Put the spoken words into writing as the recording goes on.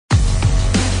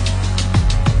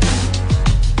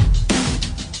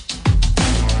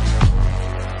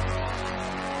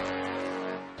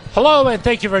Hello, and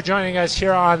thank you for joining us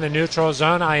here on the Neutral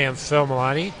Zone. I am Phil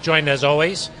Milani, joined as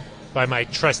always by my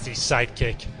trusty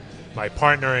sidekick, my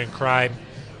partner in crime.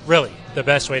 Really, the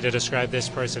best way to describe this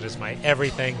person is my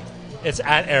everything. It's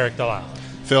at Eric Delisle.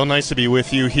 Phil, nice to be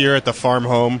with you here at the farm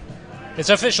home. It's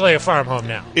officially a farm home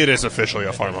now. It is officially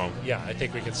a farm home. Yeah, I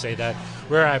think we can say that.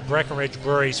 We're at Breckenridge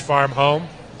Brewery's farm home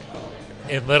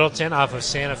in Littleton off of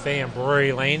Santa Fe and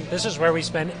Brewery Lane. This is where we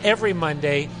spend every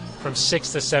Monday from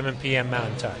 6 to 7 p.m.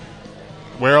 Mountain Time.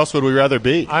 Where else would we rather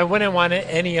be? I wouldn't want it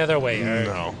any other way.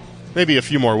 No. Maybe a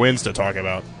few more wins to talk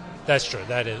about. That's true.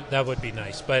 That would be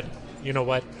nice. But you know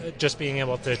what? Just being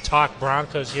able to talk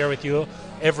Broncos here with you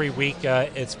every week,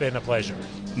 it's been a pleasure.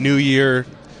 New year,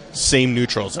 same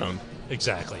Neutral Zone.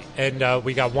 Exactly. And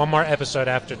we got one more episode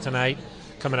after tonight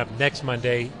coming up next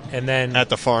Monday. And then at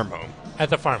the farm home. At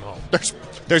the farm home.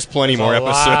 There's plenty more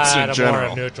episodes in general.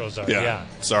 More of Neutral Zone. Yeah.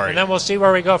 Sorry. And then we'll see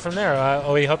where we go from there.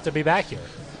 We hope to be back here.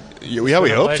 Yeah, we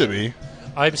hope to be.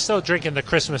 I'm still drinking the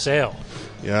Christmas ale.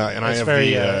 Yeah, and it's I have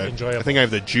very enjoyable. I think I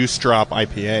have the Juice Drop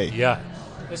IPA. Yeah,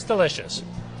 it's delicious.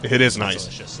 It is nice.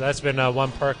 Delicious. That's been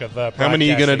one perk of how many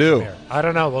are you going to do? I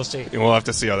don't know. We'll see. We'll have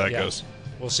to see how that goes.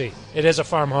 We'll see. It is a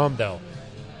farm home, though,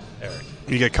 Eric.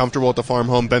 You get comfortable at the farm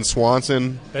home. Ben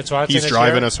Swanson he's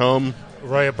driving us home.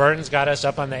 Roya Burton's got us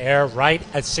up on the air right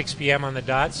at 6 p.m. on the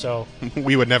dot, so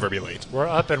we would never be late. We're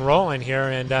up and rolling here,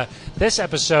 and this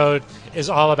episode is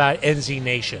all about NZ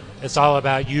Nation. It's all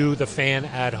about you, the fan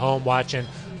at home, watching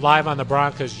live on the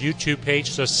Broncos YouTube page.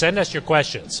 So send us your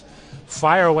questions.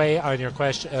 Fire away on your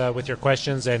with your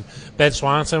questions, and Ben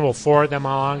Swanson will forward them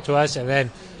along to us, and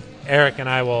then Eric and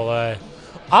I will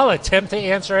I'll attempt to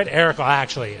answer it. Eric will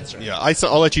actually answer it. Yeah,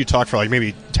 I'll let you talk for like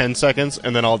maybe 10 seconds,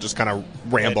 and then I'll just kind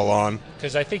of ramble on.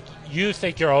 Because I think you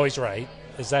think you're always right.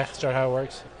 Is that sort of how it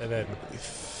works? And then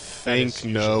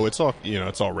no, it's all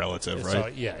it's all relative,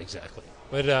 right? Yeah, exactly.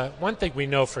 But one thing we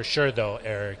know for sure, though,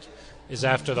 Eric, is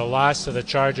after the loss to the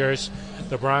Chargers,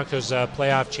 the Broncos'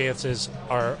 playoff chances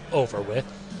are over with.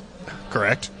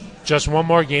 Correct. Just one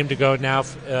more game to go now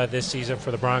this season for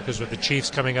the Broncos, with the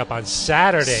Chiefs coming up on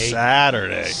Saturday.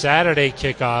 Saturday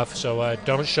kickoff, so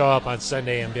don't show up on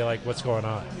Sunday and be like, what's going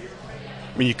on?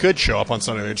 I mean, you could show up on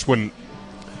Sunday. It just wouldn't.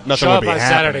 Nothing show would up be on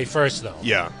happening. Saturday first, though.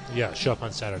 Yeah. Yeah, show up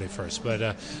on Saturday first.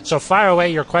 But so fire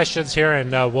away your questions here,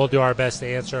 and we'll do our best to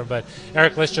answer them. But,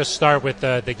 Eric, let's just start with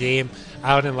the game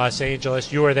out in Los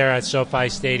Angeles. You were there at SoFi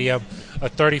Stadium, a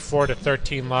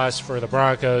 34-13 loss for the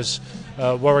Broncos.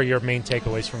 What were your main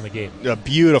takeaways from the game? A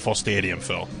beautiful stadium,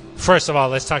 Phil. Important of all,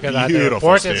 let's talk about the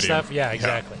important stuff. Yeah,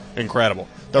 exactly. Yeah, incredible.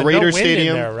 The Raiders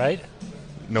Stadium. In there, right?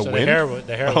 No so wind?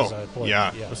 The hair was important.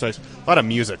 Yeah. It was nice. A lot of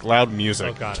music, loud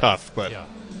music. Tough, but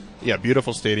yeah,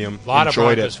 beautiful stadium. A lot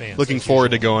Enjoyed of Broncos it. fans. Looking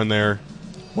forward to going there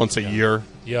once a year.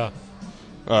 Yeah.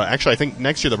 Actually, I think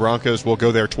next year the Broncos will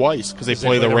go there twice because they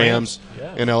play the Rams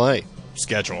in L.A.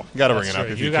 Schedule. You got to bring it up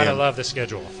if you can. You got to love the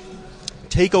schedule.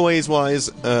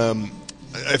 Takeaways-wise,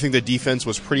 I think the defense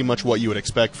was pretty much what you would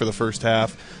expect for the first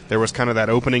half. There was kind of that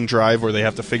opening drive where they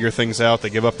have to figure things out.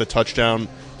 They give up the touchdown.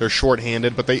 They're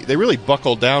shorthanded, but they really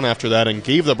buckled down after that and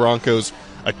gave the Broncos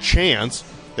a chance.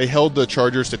 They held the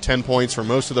Chargers to 10 points for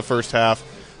most of the first half.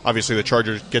 Obviously, the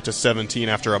Chargers get to 17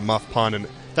 after a muff punt, and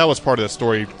that was part of the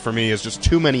story for me, is just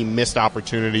too many missed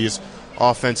opportunities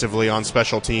offensively on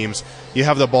special teams. You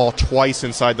have the ball twice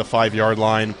inside the 5-yard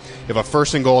line. You have a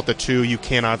first and goal at the 2. You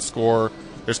cannot score.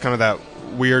 There's kind of that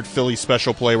weird Philly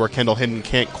special play where Kendall Hinton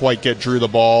can't quite get Drew the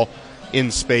ball in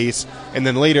space. And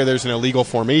then later there's an illegal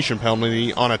formation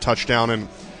penalty on a touchdown, and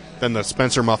then the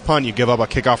Spencer muff punt. You give up a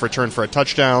kickoff return for a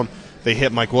touchdown. They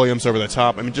hit Mike Williams over the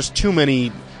top. I mean, just too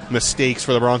many mistakes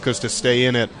for the Broncos to stay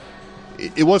in it.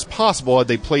 It was possible had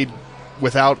they played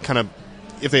without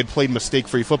if they had played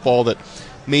mistake-free football that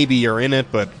maybe you're in it,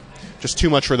 but just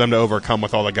too much for them to overcome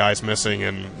with all the guys missing.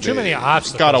 And too many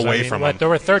obstacles. Got away from them. There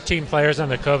were 13 players on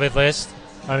the COVID list.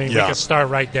 I mean, we could start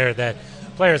right there. That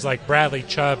players like Bradley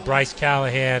Chubb, Bryce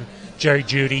Callahan, Jerry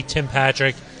Jeudy, Tim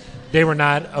Patrick, they were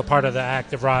not a part of the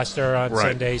active roster on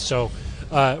Sunday. So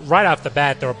right off the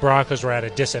bat, the Broncos were at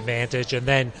a disadvantage. And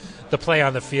then the play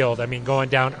on the field, I mean, going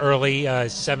down early,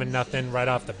 7-0 right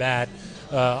off the bat.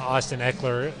 Austin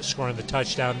Eckler scoring the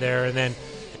touchdown there. And then,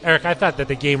 Eric, I thought that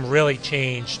the game really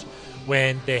changed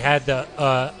when they had the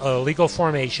illegal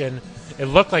formation. It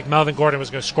looked like Melvin Gordon was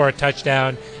going to score a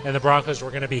touchdown, and the Broncos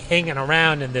were going to be hanging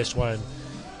around in this one.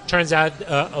 Turns out,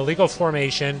 illegal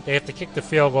formation, they have to kick the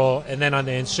field goal, and then on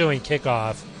the ensuing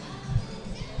kickoff,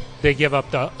 they give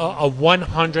up a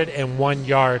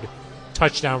 101-yard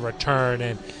touchdown return.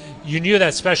 And you knew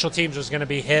that special teams was going to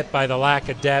be hit by the lack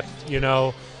of depth. You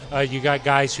know, you got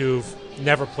guys who've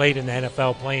never played in the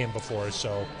NFL playing before.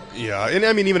 So yeah, and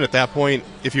I mean, even at that point,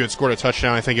 if you had scored a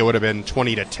touchdown, I think it would have been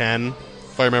 20-10,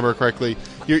 if I remember correctly.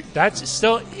 That's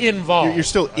still involved. You're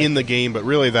still in the game, but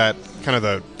really that kind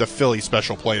of the Philly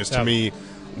special play is to me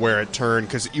where it turned,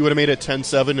 because you would have made it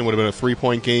 10-7 and would have been a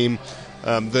 3-point game.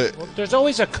 There's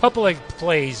always a couple of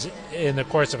plays in the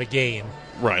course of a game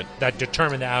that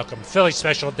determine the outcome. Philly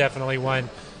special definitely won,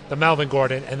 the Melvin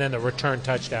Gordon, and then the return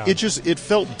touchdown. It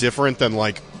felt different than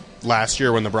like last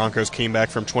year when the Broncos came back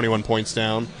from 21 points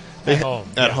down.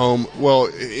 At home. Well,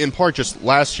 in part just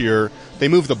last year, they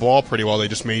moved the ball pretty well. They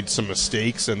just made some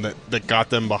mistakes, and that got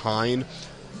them behind.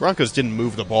 Broncos didn't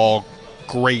move the ball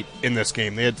great in this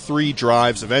game. They had 3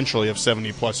 drives eventually of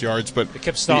 70-plus yards, but it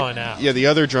kept stalling out. Yeah, the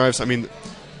other drives, I mean,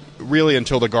 really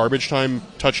until the garbage time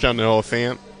touchdown to Noah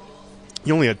Fant,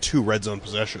 you only had 2 red zone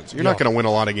possessions. You're not going to win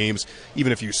a lot of games,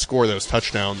 even if you score those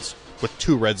touchdowns with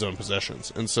 2 red zone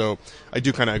possessions. And so I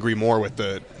do kind of agree more with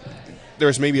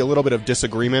there's maybe a little bit of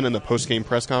disagreement in the post-game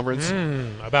press conference.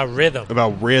 About rhythm.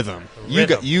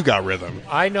 You got rhythm.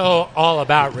 I know all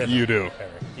about rhythm. You do.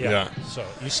 Yeah. So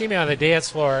you see me on the dance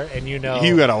floor, and you know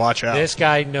you got to watch out. This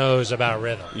guy knows about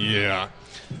rhythm. Yeah.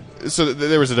 So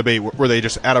there was a debate: were they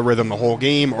just out of rhythm the whole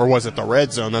game, or was it the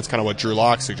red zone? That's kind of what Drew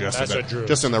Lock suggested. That's what Drew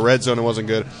just in the red zone, it wasn't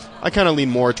good. I kind of lean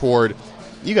more toward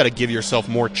you got to give yourself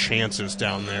more chances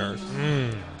down there.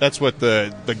 That's what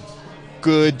the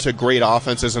good to great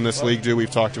offenses in this league do. We've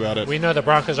talked about it. We know the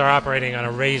Broncos are operating on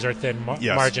a razor-thin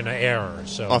margin of error.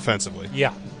 So offensively.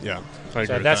 Yeah. I agree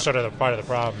so with that's that. sort of the part of the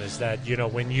problem is that,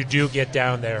 when you do get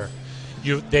down there,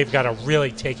 they've got to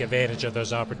really take advantage of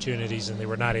those opportunities, and they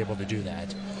were not able to do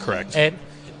that. Correct. And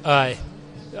I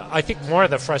think more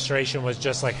of the frustration was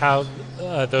just like how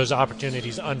those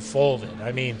opportunities unfolded.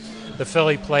 I mean, the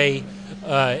Philly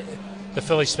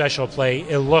special play,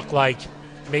 it looked like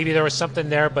maybe there was something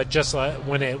there, but just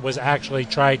when it was actually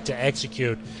tried to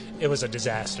execute, it was a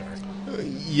disaster.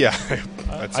 Yeah.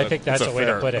 I think that's a way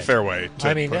to put it. A fair way to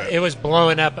I mean, put it. It was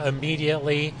blowing up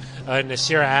immediately.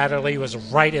 Nasir Adderley was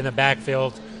right in the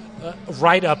backfield,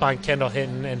 right up on Kendall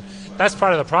Hinton, and that's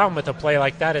part of the problem with a play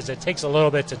like that is it takes a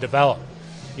little bit to develop.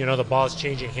 The ball's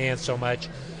changing hands so much.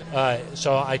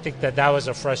 So I think that was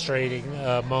a frustrating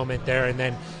moment there, and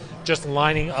then just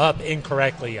lining up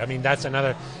incorrectly. I mean, that's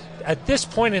another. At this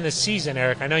point in the season,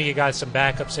 Eric, I know you got some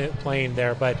backups playing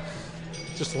there, but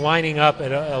just lining up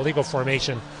at a legal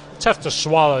formation, tough to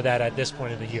swallow that at this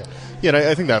point of the year. Yeah, and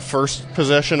I think that first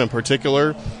possession in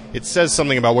particular, it says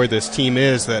something about where this team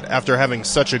is, that after having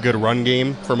such a good run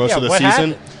game for most of the season.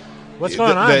 Happened? What's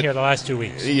going on here the last 2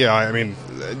 weeks? Yeah, I mean,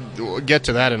 we'll get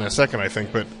to that in a second, I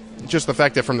think, but just the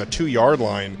fact that from the 2-yard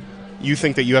line, you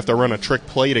think that you have to run a trick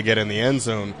play to get in the end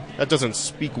zone, that doesn't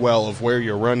speak well of where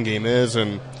your run game is,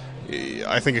 and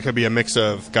I think it could be a mix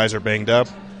of guys are banged up.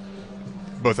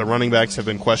 Both the running backs have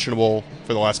been questionable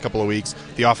for the last couple of weeks.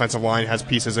 The offensive line has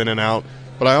pieces in and out.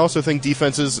 But I also think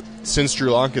defenses, since Drew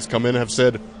Lock has come in, have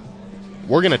said,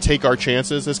 we're going to take our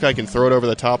chances. This guy can throw it over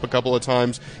the top a couple of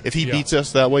times. If he beats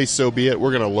us that way, so be it.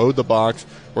 We're going to load the box.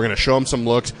 We're going to show him some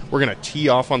looks. We're going to tee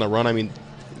off on the run. I mean,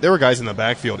 there were guys in the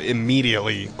backfield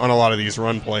immediately on a lot of these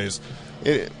run plays.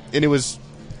 And it was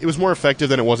more effective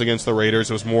than it was against the Raiders.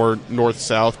 It was more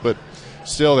north-south, but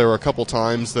still there were a couple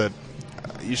times that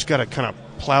you just got to kind of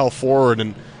plow forward.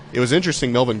 And it was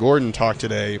interesting, Melvin Gordon talked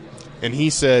today, and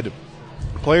he said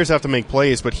players have to make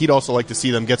plays, but he'd also like to see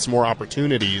them get some more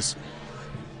opportunities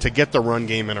to get the run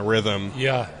game in a rhythm.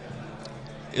 Yeah.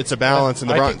 It's a balance, and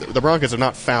the Broncos have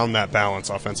not found that balance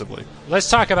offensively. Let's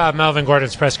talk about Melvin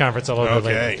Gordon's press conference a little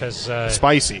bit later. Because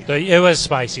spicy. It was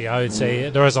spicy, I would say.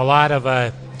 There was a lot of,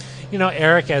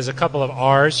 Eric has a couple of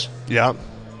R's. Yeah.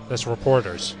 That's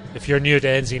reporters. If you're new to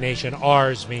NZ Nation,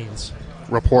 R's means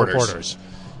reporters.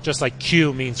 Just like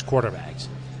Q means quarterbacks.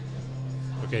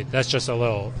 Okay, that's just a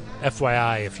little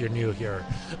FYI if you're new here.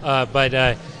 But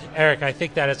Eric, I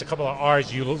think that as a couple of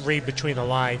R's, you read between the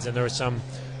lines, and there's some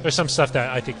stuff that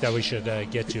I think that we should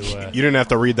get to. You didn't have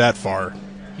to read that far.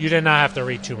 You did not have to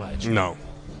read too much. No.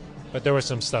 But there was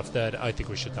some stuff that I think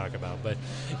we should talk about. But,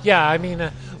 yeah, I mean,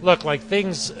 look, like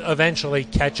things eventually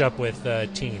catch up with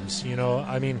teams.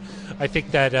 I mean, I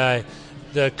think that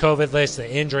the COVID list, the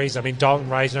injuries, I mean, Dalton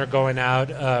Reisner going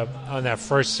out on that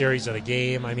first series of the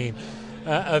game, I mean,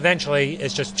 eventually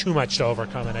it's just too much to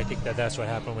overcome, and I think that that's what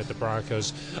happened with the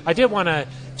Broncos. I did want to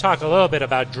talk a little bit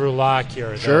about Drew Lock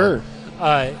here, though.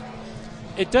 Sure.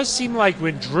 It does seem like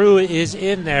when Drew is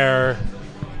in there,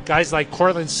 guys like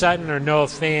Cortland Sutton or Noah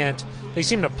Fant, they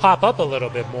seem to pop up a little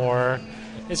bit more.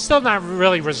 It's still not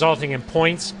really resulting in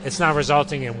points. It's not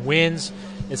resulting in wins.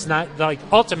 It's not like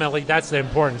ultimately that's the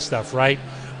important stuff, right?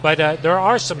 But there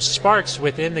are some sparks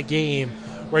within the game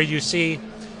where you see,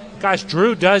 gosh,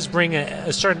 Drew does bring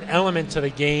a certain element to the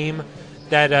game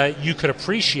that you could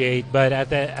appreciate, but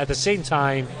at the same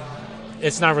time,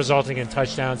 it's not resulting in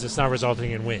touchdowns. It's not resulting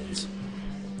in wins.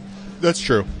 That's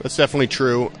true. That's definitely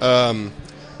true.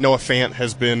 Noah Fant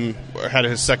had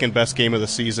his second best game of the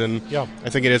season. Yeah. I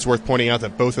think it is worth pointing out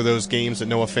that both of those games that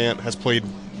Noah Fant has played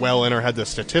well in or had the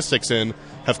statistics in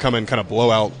have come in kind of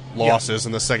blowout losses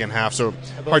in the second half, so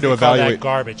hard to evaluate. That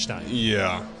garbage time.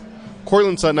 Yeah.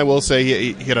 Cortland Sutton, I will say,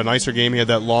 he had a nicer game. He had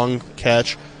that long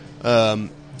catch.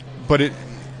 But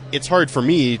it's hard for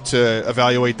me to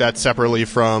evaluate that separately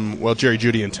from, well, Jerry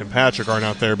Jeudy and Tim Patrick aren't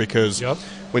out there because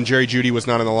when Jerry Jeudy was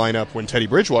not in the lineup when Teddy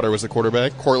Bridgewater was the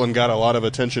quarterback, Cortland got a lot of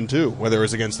attention too, whether it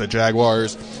was against the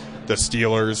Jaguars, the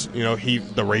Steelers,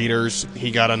 the Raiders.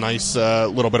 He got a nice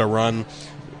little bit of run.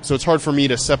 So it's hard for me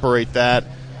to separate that.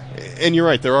 And you're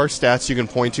right, there are stats you can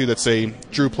point to that say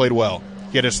Drew played well.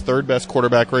 He had his third best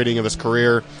quarterback rating of his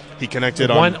career. He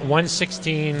connected on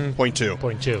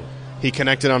 116.2. He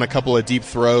connected on a couple of deep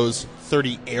throws,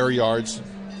 30 air yards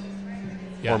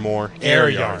or more. Air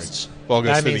yards. Ball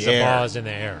goes that through means the the air. ball is in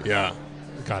the air. Yeah.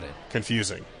 Got it.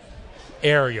 Confusing.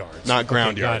 Air yards. Not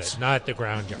ground yards. Got it. Not the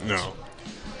ground yards. No.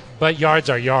 But yards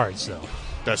are yards, though.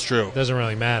 That's true. Doesn't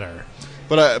really matter.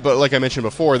 But like I mentioned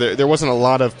before, there wasn't a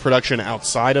lot of production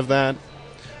outside of that.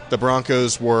 The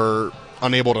Broncos were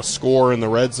unable to score in the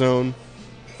red zone,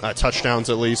 touchdowns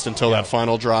at least, until that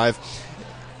final drive.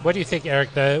 What do you think,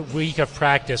 Eric? The week of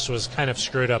practice was kind of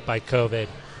screwed up by COVID.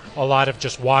 A lot of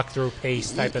just walk-through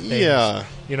pace type of things. Yeah.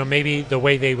 Maybe the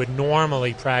way they would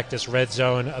normally practice red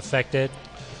zone affected.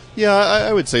 Yeah,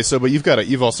 I would say so. But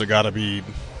you've also got to be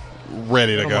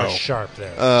ready to go. More sharp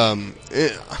there.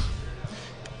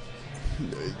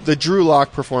 The Drew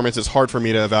Lock performance is hard for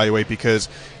me to evaluate because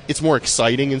it's more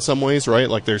exciting in some ways, right?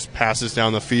 Like there's passes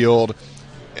down the field,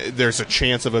 there's a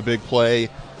chance of a big play.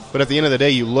 But at the end of the day,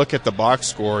 you look at the box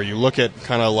score, you look at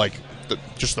kind of like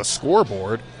just the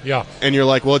scoreboard, and you're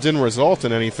like, well, it didn't result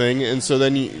in anything. And so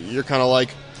then you're kind of like,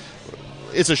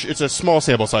 it's a small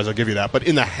sample size, I'll give you that. But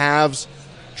in the halves,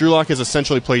 Drew Lock has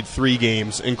essentially played 3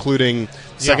 games, including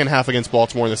second half against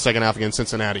Baltimore and the second half against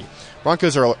Cincinnati.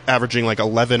 Broncos are averaging like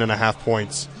 11.5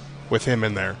 points with him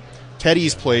in there.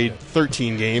 Teddy's played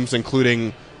 13 games,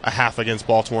 including a half against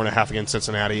Baltimore and a half against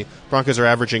Cincinnati. Broncos are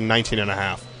averaging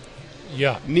 19.5.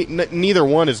 Yeah. Neither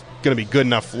one is going to be good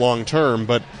enough long term,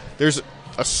 but there's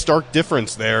a stark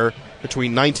difference there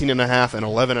between 19.5 and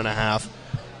 11.5.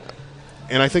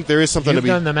 And I think there is something to be.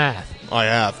 You've done the math. I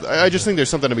have. I just think there's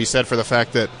something to be said for the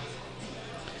fact that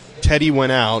Teddy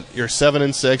went out. You're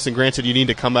 7-6, and granted, you need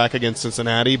to come back against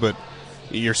Cincinnati, but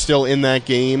you're still in that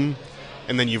game,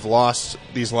 and then you've lost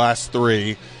these last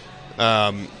 3.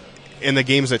 In the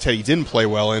games that Teddy didn't play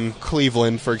well in,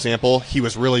 Cleveland, for example, he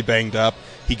was really banged up.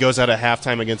 He goes out at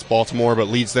halftime against Baltimore, but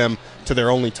leads them to their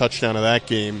only touchdown of that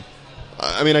game.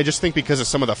 I mean, I just think because of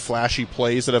some of the flashy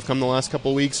plays that have come the last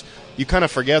couple of weeks, you kind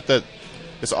of forget that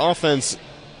this offense,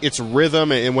 its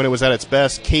rhythm, and when it was at its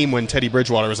best, came when Teddy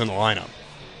Bridgewater was in the lineup.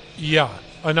 Yeah.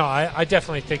 No, I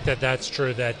definitely think that that's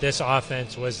true, that this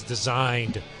offense was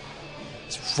designed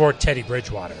for Teddy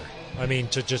Bridgewater. I mean,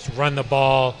 to just run the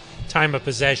ball, time of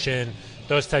possession,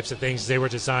 those types of things, they were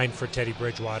designed for Teddy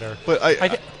Bridgewater. But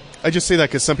I just say that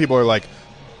because some people are like,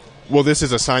 well, this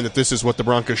is a sign that this is what the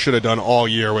Broncos should have done all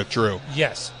year with Drew.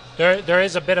 Yes. There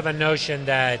is a bit of a notion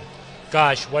that,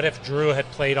 gosh, what if Drew had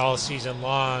played all season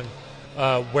long?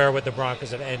 Where would the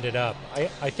Broncos have ended up?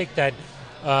 I think that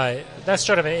that's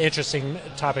sort of an interesting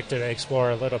topic to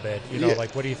explore a little bit.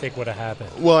 Like, what do you think would have happened?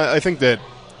 Well, I think that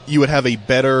you would have a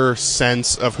better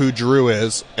sense of who Drew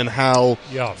is and how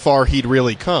far he'd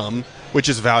really come, which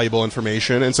is valuable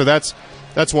information. And so that's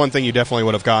one thing you definitely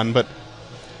would have gotten. But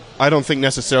I don't think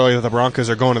necessarily that the Broncos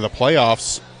are going to the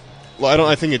playoffs. Well, I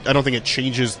don't think it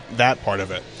changes that part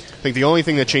of it. I think the only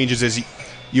thing that changes is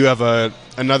you have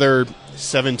another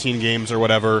 17 games or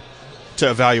whatever to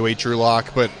evaluate Drew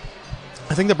Lock. But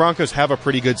I think the Broncos have a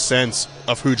pretty good sense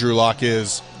of who Drew Lock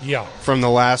is from the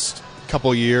last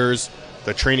couple years,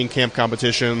 the training camp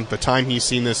competition, the time he's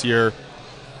seen this year.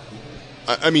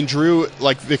 I mean, Drew,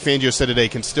 like Vic Fangio said today,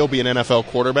 can still be an NFL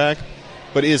quarterback,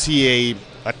 but is he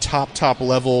a top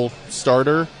level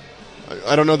starter?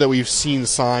 I don't know that we've seen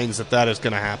signs that is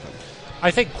going to happen.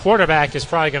 I think quarterback is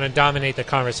probably going to dominate the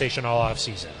conversation all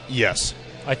offseason. Yes.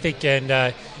 I think,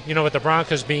 and with the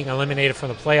Broncos being eliminated from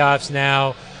the playoffs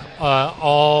now,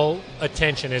 all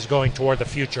attention is going toward the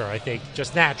future, I think,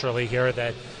 just naturally here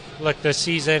that, look, the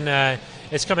season,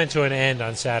 it's coming to an end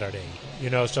on Saturday,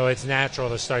 so it's natural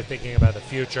to start thinking about the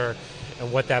future.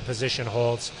 and what that position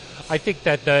holds. I think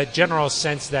that the general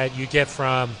sense that you get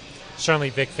from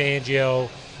certainly Vic Fangio,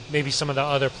 maybe some of the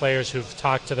other players who've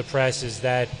talked to the press, is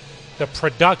that the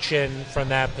production from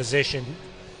that position,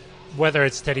 whether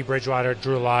it's Teddy Bridgewater,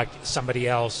 Drew Lock, somebody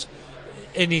else,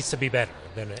 it needs to be better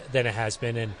than it has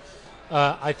been. And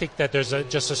I think that there's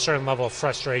just a certain level of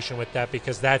frustration with that,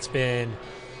 because that's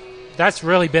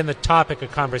really been the topic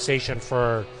of conversation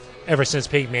for ever since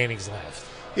Peyton Manning's left.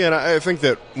 Yeah, and I think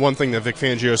that one thing that Vic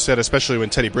Fangio said, especially when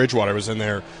Teddy Bridgewater was in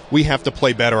there, we have to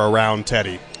play better around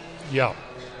Teddy. Yeah.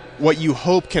 What you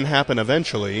hope can happen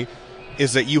eventually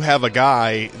is that you have a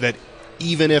guy that,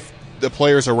 even if the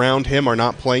players around him are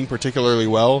not playing particularly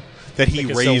well, that he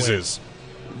raises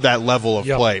that level of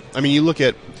play. I mean, you look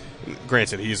at,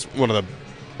 granted, he is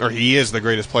the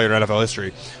greatest player in NFL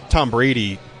history. Tom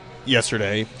Brady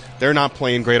yesterday, they're not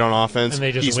playing great on offense.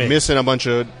 And He's missing a bunch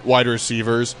of wide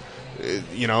receivers.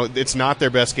 It's not their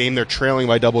best game. They're trailing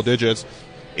by double digits,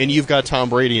 and you've got Tom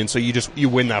Brady, and so you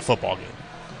win that football game.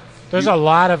 There's a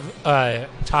lot of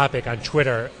topic on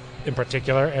Twitter in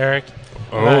particular, Eric,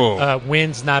 about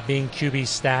wins not being QB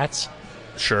stats.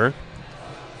 Sure.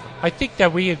 I think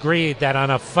that we agree that on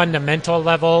a fundamental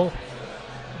level,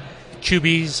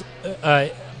 QBs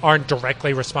aren't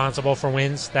directly responsible for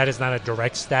wins. That is not a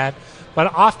direct stat.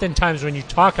 But oftentimes when you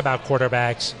talk about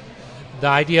quarterbacks, the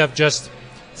idea of just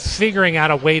figuring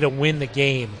out a way to win the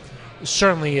game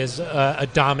certainly is a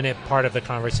dominant part of the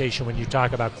conversation when you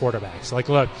talk about quarterbacks.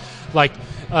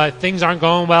 Things aren't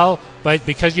going well, but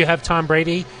because you have Tom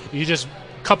Brady, you just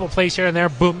couple plays here and there,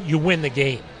 boom, you win the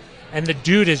game. And the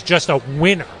dude is just a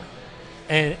winner.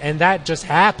 And that just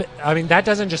happened. I mean, that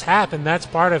doesn't just happen. That's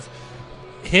part of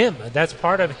him. That's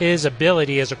part of his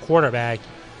ability as a quarterback.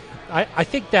 I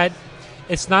think that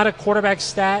it's not a quarterback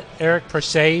stat, Eric, per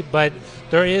se, but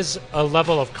there is a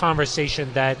level of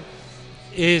conversation that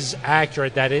is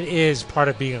accurate, that it is part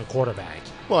of being a quarterback.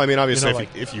 Well, I mean, obviously,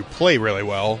 if you play really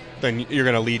well, then you're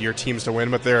going to lead your teams to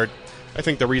win. But I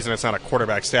think the reason it's not a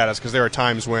quarterback stat is because there are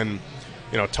times when,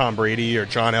 Tom Brady or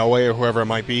John Elway or whoever it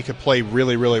might be could play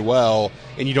really, really well,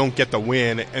 and you don't get the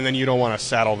win, and then you don't want to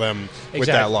saddle them with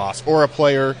that loss. Or a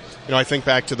player, I think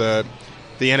back to the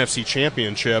NFC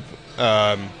Championship,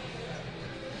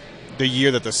 the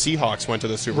year that the Seahawks went to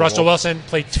the Super Bowl. Russell Wilson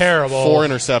played terrible. 4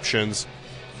 interceptions.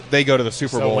 They go to the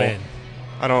Super Bowl. Win.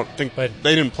 I don't think they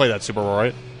didn't play that Super Bowl,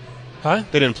 right? Huh?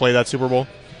 They didn't play that Super Bowl?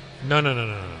 No.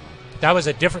 That was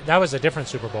a different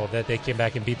Super Bowl that they came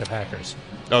back and beat the Packers.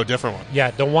 Oh, different one.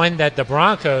 Yeah, the one that the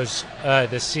Broncos, the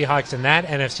Seahawks in that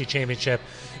NFC Championship,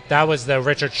 that was the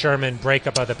Richard Sherman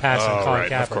breakup of the pass and Colin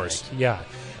Kaepernick. Of course. Yeah,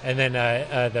 and then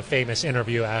the famous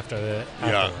interview afterward.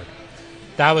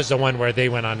 That was the one where they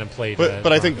went on and played.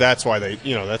 But I think that's why they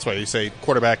say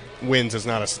quarterback wins is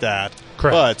not a stat.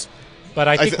 Correct. But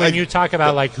I think when you talk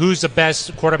about who's the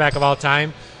best quarterback of all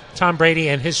time, Tom Brady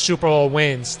and his Super Bowl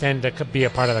wins tend to be a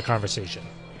part of the conversation.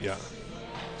 Yeah.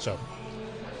 So,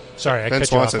 sorry, I Ben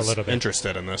cut you off a Swanson's little bit.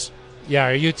 Interested in this. Yeah,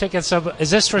 are you taking some?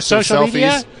 Is this for social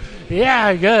media?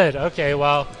 Yeah, good. Okay,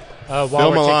 well, Phil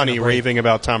Milani raving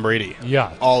about Tom Brady.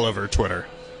 Yeah, all over Twitter.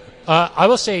 I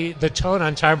will say the tone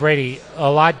on Tom Brady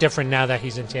a lot different now that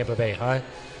he's in Tampa Bay, huh?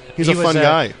 He's a fun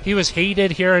guy. He was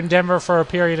hated here in Denver for a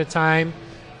period of time.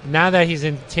 Now that he's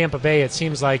in Tampa Bay, it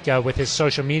seems like with his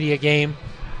social media game,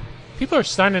 people are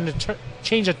starting to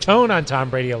change the tone on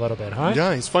Tom Brady a little bit, huh?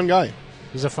 Yeah, he's a fun guy.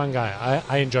 He's a fun guy.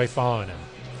 I enjoy following him.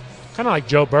 Kind of like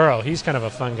Joe Burrow. He's kind of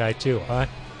a fun guy too, huh?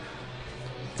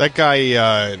 That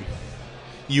guy,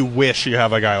 you wish you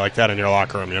have a guy like that in your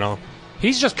locker room,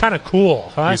 He's just kind of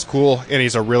cool, huh? He's cool, and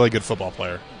he's a really good football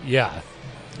player. Yeah.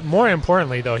 More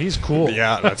importantly, though, he's cool.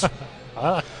 Yeah, that's...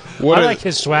 I like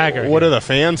his swagger. What do the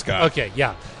fans got? Okay,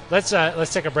 yeah. Let's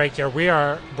take a break here. We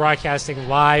are broadcasting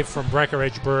live from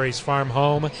Breckenridge Brewery's farm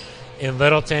home in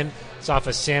Littleton. It's off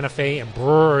of Santa Fe and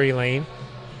Brewery Lane.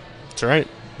 That's right.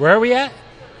 Where are we at?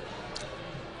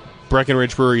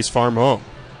 Breckenridge Brewery's farm home.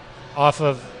 Off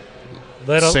of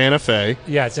Littleton. Santa Fe.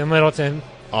 Yeah, it's in Littleton.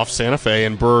 Off Santa Fe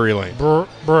and Brewery Lane.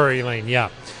 Brewery Lane, yeah.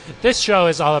 This show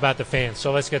is all about the fans,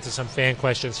 so let's get to some fan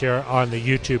questions here on the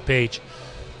YouTube page.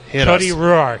 Cody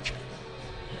Ruark.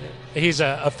 He's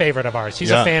a favorite of ours.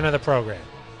 He's a fan of the program.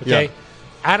 Okay? Yeah.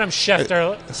 Adam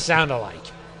Schefter, sound-alike.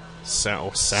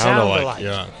 Sound-alike,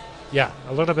 yeah. Yeah,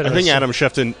 a little bit I think Adam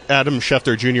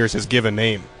Schefter Jr. is his given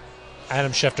name.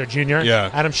 Adam Schefter Jr.?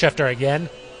 Yeah. Adam Schefter again?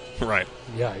 Right.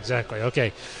 Yeah, exactly.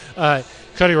 Okay.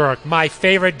 Cody Ruark, my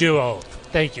favorite duo.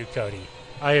 Thank you, Cody.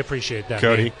 I appreciate that,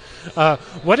 Cody.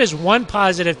 What is one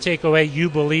positive takeaway you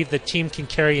believe the team can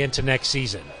carry into next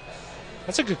season?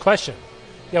 That's a good question.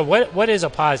 Yeah, what is a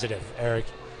positive, Eric?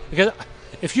 Because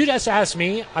if you just ask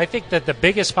me, I think that the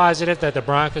biggest positive that the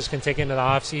Broncos can take into the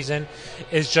offseason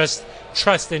is just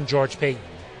trust in George Payton.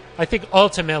 I think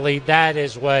ultimately that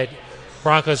is what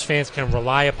Broncos fans can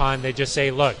rely upon. They just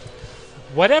say, look,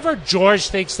 whatever George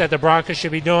thinks that the Broncos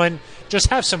should be doing, just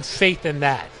have some faith in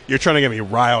that. You're trying to get me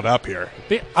riled up here.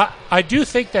 I do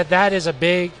think that that is a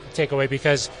big takeaway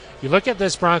because you look at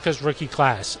this Broncos rookie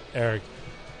class, Eric,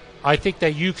 I think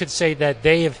that you could say that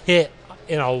they have hit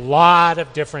in a lot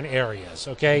of different areas,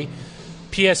 okay?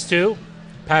 PS2,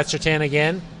 Pat Surtain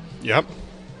again. Yep.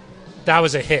 That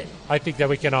was a hit. I think that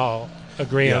we can all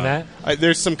agree on that.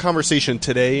 There's some conversation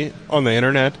today on the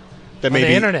internet that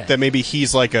maybe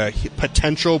he's like a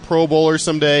potential Pro Bowler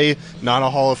someday, not a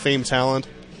Hall of Fame talent.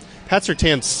 Pat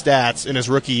Surtain's stats in his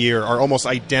rookie year are almost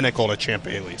identical to Champ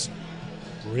Bailey's.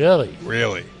 Really?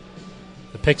 Really.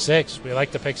 The pick six. We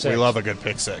like the pick six. We love a good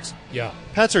pick six. Yeah.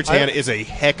 Pat Surtain is a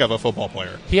heck of a football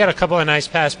player. He had a couple of nice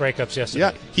pass breakups yesterday.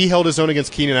 Yeah. He held his own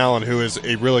against Keenan Allen, who is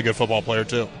a really good football player,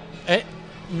 too.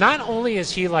 Not only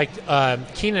is he like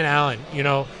Keenan Allen, you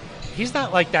know, he's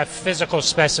not like that physical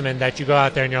specimen that you go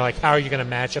out there and you're like, how are you going to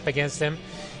match up against him?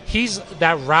 He's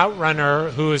that route runner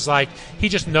who is like, he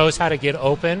just knows how to get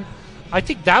open. I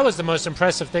think that was the most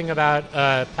impressive thing about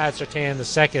Pat Surtain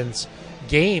II's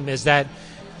game is that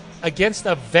against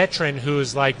a veteran who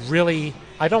is like really,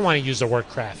 I don't want to use the word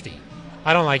crafty.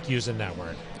 I don't like using that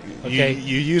word. Okay?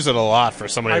 You use it a lot for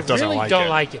somebody who doesn't like it. I really don't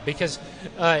like it because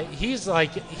he is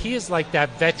like that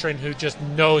veteran who just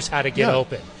knows how to get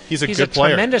open. He's a good player. He's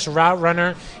a tremendous route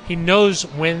runner. He knows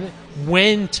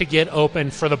when to get open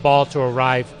for the ball to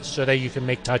arrive so that you can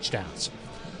make touchdowns.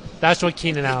 That's what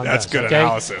Keenan Allen does. That's good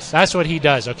analysis. That's what he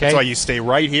does, okay? That's why you stay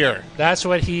right here. That's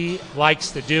what he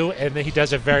likes to do, and he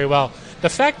does it very well. The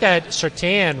fact that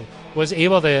Surtain was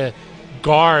able to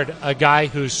guard a guy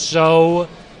who's so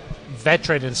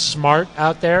veteran and smart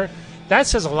out there, that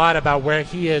says a lot about where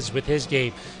he is with his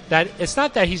game. That it's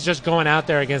not that he's just going out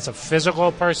there against a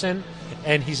physical person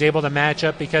and he's able to match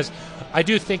up, because I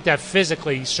do think that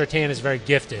physically Surtain is very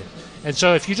gifted. And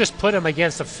so if you just put him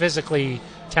against a physically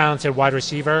talented wide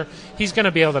receiver, he's going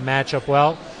to be able to match up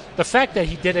well. The fact that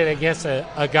he did it against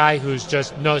a guy who's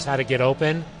just knows how to get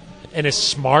open and is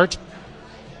smart,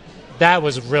 that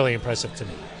was really impressive to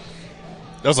me.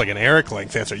 That was like an Eric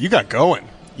length answer. You got going.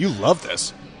 You love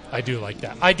this. I do like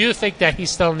that. I do think that he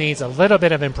still needs a little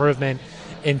bit of improvement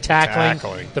in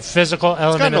tackling. The physical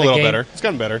element of the game. It's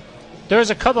gotten better. There was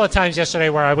a couple of times yesterday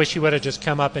where I wish he would have just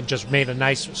come up and just made a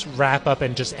nice wrap up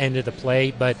and just ended the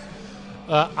play, but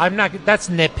I'm not. That's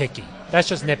nitpicky. That's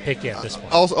just nitpicky at this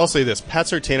point. I'll say this: Pat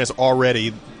Surtain is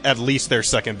already at least their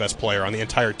second best player on the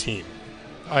entire team.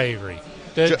 I agree.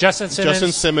 Justin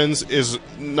Simmons is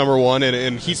number one,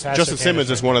 and Justin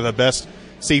Simmons is one of the best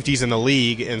safeties in the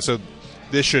league, and so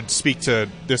this should speak to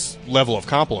this level of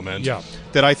compliment. Yeah.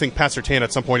 That I think Pat Surtain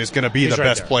at some point is going to be the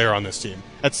best player on this team.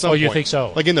 At some point. You think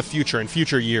so? Like in the future, in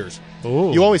future years.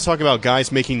 Ooh. You always talk about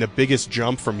guys making the biggest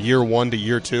jump from year one to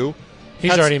year two.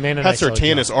 He's already made a nice Pat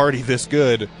Surtain jump. is already this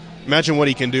good. Imagine what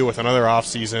he can do with another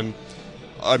offseason.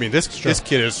 I mean, this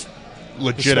kid is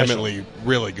legitimately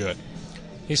really good.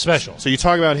 He's special. So you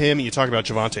talk about him, you talk about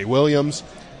Javonte Williams,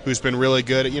 who's been really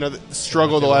good. You know,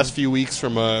 struggled the last few weeks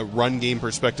from a run game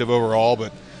perspective overall,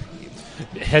 but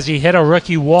has he hit a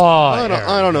rookie wall? I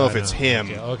don't know if it's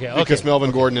him. Okay. Because Melvin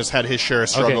Gordon has had his share of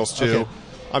struggles too. Okay.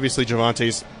 Obviously,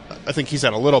 Javonte's, I think he's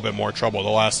had a little bit more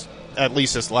trouble at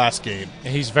least this last game.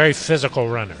 And he's a very physical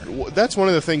runner. That's one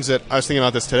of the things that I was thinking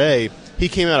about this today. He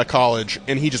came out of college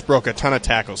and he just broke a ton of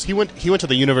tackles. He went to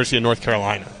the University of North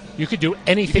Carolina. You could do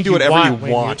anything you whatever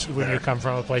you want when you come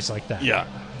from a place like that. Yeah.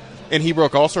 And he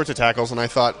broke all sorts of tackles, and I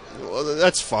thought, well,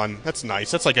 that's fun. That's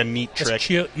nice. That's like a neat trick. It's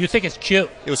cute. You think it's cute?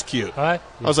 It was cute. I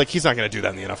was like, he's not going to do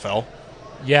that in the NFL.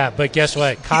 Yeah, but guess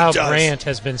what? Kyle Brandt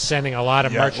has been sending a lot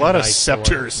of merchandise. A lot of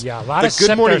scepters. A lot of scepters. The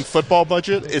Good Morning Football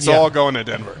budget is all going to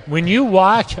Denver. When you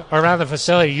walk around the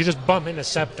facility, you just bump into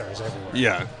scepters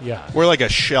everywhere. Yeah. We're like a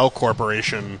shell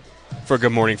corporation for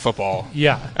Good Morning Football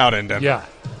out in Denver. Yeah.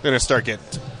 They're going to start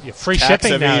getting free tax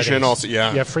shipping evasion nowadays. also.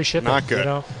 Yeah, free shipping. Not good. You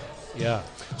know? Yeah.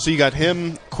 So you got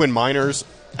him, Quinn Miners.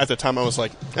 At the time, I was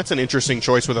like, that's an interesting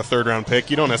choice with a third-round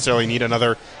pick. You don't necessarily need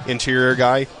another interior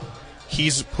guy.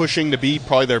 He's pushing to be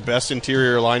probably their best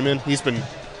interior lineman. He's been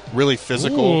really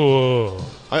physical. Ooh.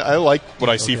 I like what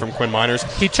I see from Quinn Miners.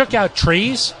 He took out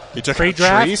trees. He took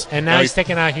pre-draft, out trees. and now he's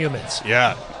taking out humans.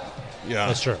 Yeah.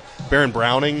 That's true. Baron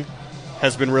Browning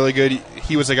has been really good.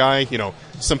 He was a guy,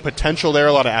 some potential there,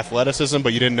 a lot of athleticism,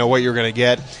 but you didn't know what you were going to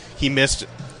get. He missed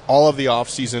all of the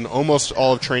offseason, almost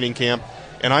all of training camp,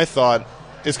 and I thought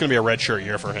it's going to be a redshirt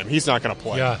year for him. He's not going to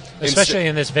play. Yeah, especially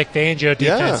in this Vic Fangio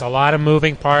defense. A lot of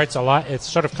moving parts. It's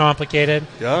sort of complicated.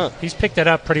 Yeah. He's picked it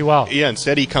up pretty well. Yeah,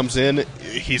 instead he comes in.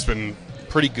 He's been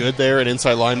pretty good there at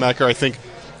inside linebacker. I think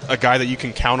a guy that you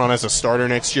can count on as a starter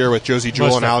next year with Josie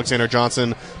Jewell and Alexander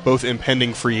Johnson, both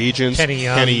impending free agents. Kenny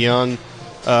Young.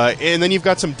 And then you've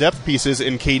got some depth pieces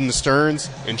in Caden Stearns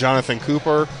and Jonathan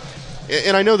Cooper.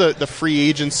 And I know the free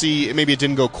agency, maybe it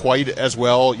didn't go quite as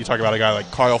well. You talk about a guy like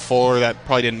Kyle Fuller that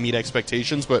probably didn't meet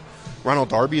expectations, but Ronald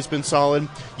Darby has been solid.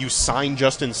 You signed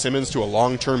Justin Simmons to a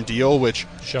long-term deal, which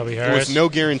Shelby there Harris. was no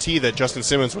guarantee that Justin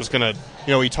Simmons was going to,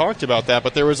 he talked about that,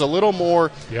 but there was a little more.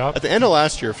 Yep. At the end of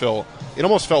last year, Phil, it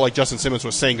almost felt like Justin Simmons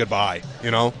was saying goodbye,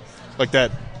 like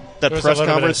that press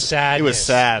conference. It was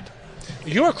sad.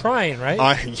 You were crying, right?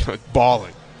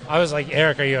 Bawling. I was like,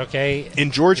 Eric, are you okay?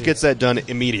 And George gets that done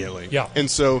immediately. Yeah.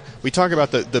 And so we talk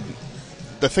about the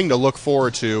thing to look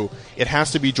forward to. It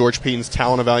has to be George Payton's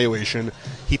talent evaluation.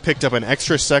 He picked up an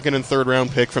extra second and third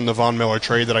round pick from the Von Miller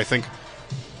trade that I think,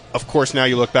 of course, now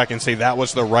you look back and say that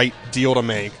was the right deal to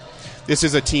make. This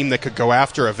is a team that could go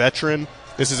after a veteran.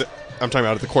 I'm talking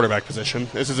about at the quarterback position.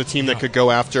 This is a team that could go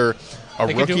after a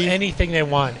rookie. They can do anything they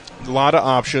want. A lot of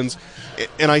options.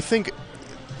 And I think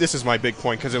this is my big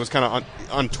point because it was kind of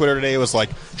on Twitter today. It was like,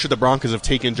 should the Broncos have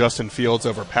taken Justin Fields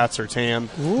over Pat Surtain?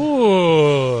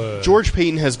 Ooh. George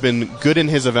Payton has been good in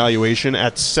his evaluation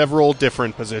at several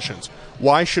different positions.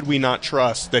 Why should we not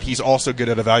trust that he's also good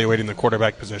at evaluating the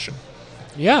quarterback position?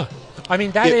 Yeah. I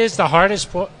mean, that is the hardest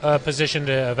position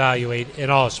to evaluate in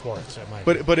all sports.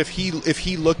 But if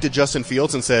he looked at Justin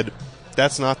Fields and said,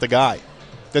 that's not the guy,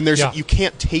 then you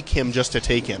can't take him just to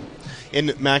take him.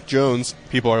 And Mac Jones,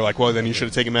 people are like, well, then you should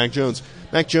have taken Mac Jones.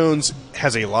 Mac Jones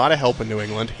has a lot of help in New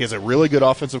England. He has a really good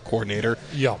offensive coordinator.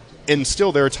 Yeah. And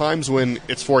still, there are times when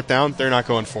it's fourth down, they're not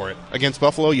going for it. Against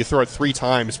Buffalo, you throw it 3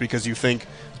 times because you think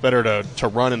it's better to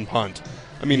run and punt.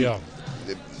 I mean,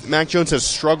 Mac Jones has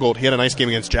struggled. He had a nice game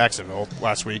against Jacksonville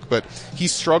last week, but he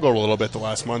struggled a little bit the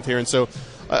last month here. And so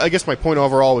I guess my point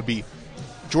overall would be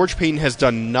George Payton has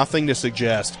done nothing to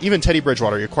suggest, even Teddy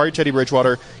Bridgewater. You acquired Teddy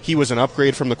Bridgewater. He was an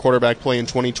upgrade from the quarterback play in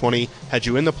 2020, had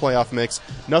you in the playoff mix.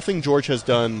 Nothing George has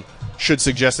done should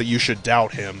suggest that you should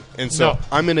doubt him. And so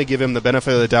I'm going to give him the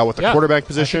benefit of the doubt with the quarterback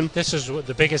position. This is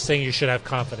the biggest thing you should have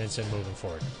confidence in moving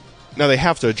forward. Now, they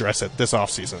have to address it this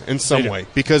offseason in some way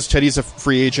because Teddy's a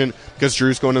free agent, because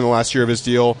Drew's going in the last year of his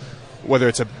deal. Whether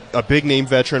it's a big-name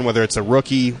veteran, whether it's a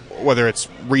rookie, whether it's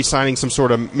re-signing some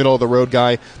sort of middle-of-the-road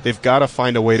guy, they've got to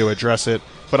find a way to address it.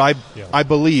 But I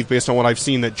believe, based on what I've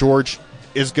seen, that George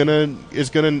is gonna do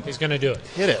it.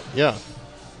 Hit it, yeah.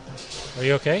 Are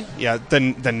you okay? Yeah.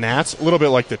 Then the Nats, a little bit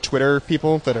like the Twitter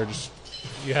people that are just.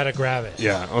 You had to grab it.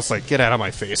 Yeah, I was like, get out of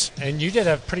my face. And you did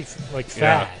have pretty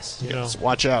fast. You know,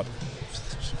 watch out.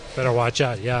 Better watch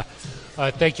out. Yeah.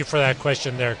 Thank you for that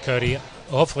question there, Cody.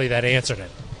 Hopefully that answered it.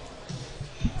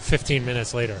 15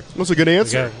 minutes later. That was a good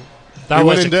answer. That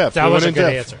was a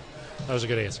good answer. That was a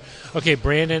good answer. Okay,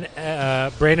 Brandon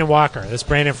Walker. That's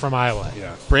Brandon from Iowa.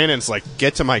 Yeah. Brandon's like,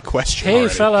 get to my question Hey,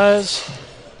 already. fellas.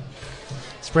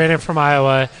 It's Brandon from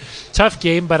Iowa. Tough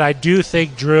game, but I do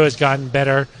think Drew has gotten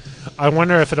better. I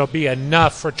wonder if it'll be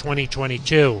enough for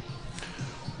 2022.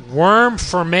 Worm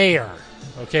for mayor.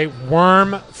 Okay,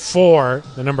 Worm for,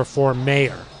 the number 4,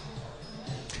 mayor.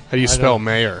 How do you spell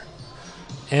mayor?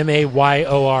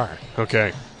 M-A-Y-O-R.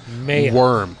 Okay. Mayor.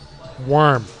 Worm.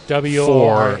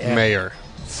 W-O-R-M. For mayor.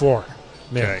 For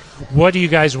mayor. Okay. What do you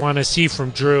guys want to see from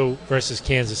Drew versus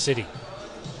Kansas City?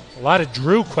 A lot of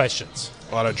Drew questions.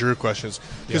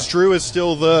 Because Drew is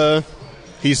still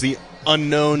he's the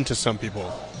unknown to some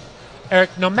people.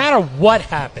 Eric, no matter what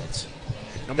happens,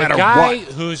 the guy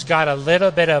who's got a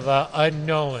little bit of an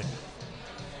unknown,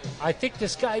 I think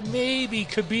this guy maybe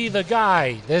could be the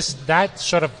guy. That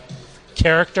sort of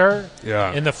character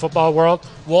in the football world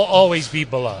will always be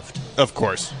beloved. Of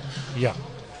course. Yeah.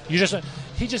 He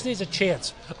just needs a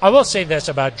chance. I will say this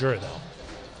about Drew, though.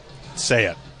 Say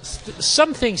it.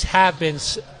 Some things have been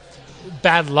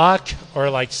bad luck or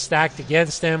like stacked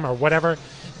against him or whatever.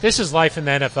 This is life in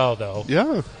the NFL, though.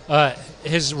 Yeah.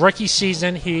 His rookie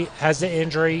season, he has the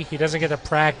injury. He doesn't get to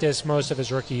practice most of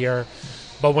his rookie year.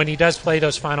 But when he does play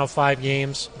those final 5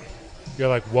 games, you're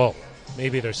like, whoa,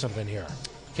 maybe there's something here.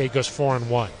 Okay, he goes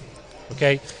 4-1.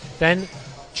 Okay, then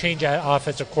change that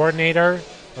offensive coordinator.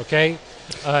 Okay,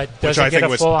 which I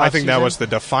think that was the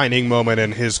defining moment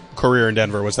in his career in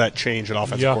Denver, was that change in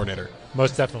offensive coordinator.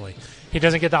 Most definitely. He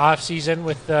doesn't get the off season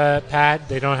with Pat.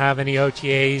 They don't have any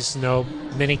OTAs, no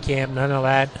mini camp, none of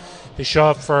that. They show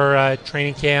up for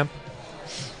training camp.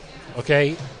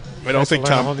 Okay. I don't think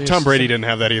Tom Brady didn't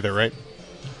have that either, right?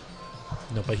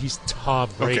 No, but he's Tom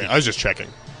Brady. Okay, I was just checking.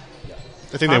 Yeah.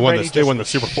 I think they won the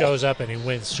Super Bowl. Shows up and he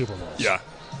wins Super Bowls. Yeah.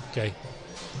 Okay.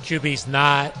 QB's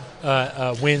not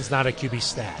wins not a QB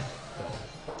stat,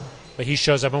 but he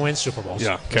shows up and wins Super Bowls.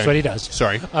 Yeah, okay. That's what he does.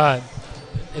 Sorry. And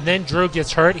then Drew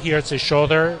gets hurt. He hurts his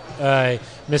shoulder,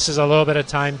 misses a little bit of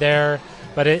time there.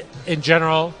 But in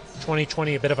general,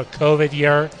 2020, a bit of a COVID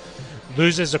year.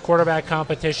 Loses the quarterback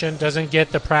competition, doesn't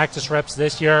get the practice reps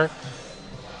this year.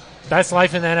 That's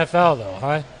life in the NFL, though,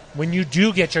 huh? When you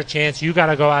do get your chance, you got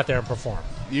to go out there and perform.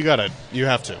 You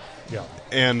have to. Yeah.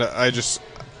 And I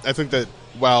think that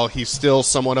while he's still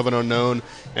somewhat of an unknown,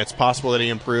 and it's possible that he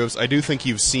improves, I do think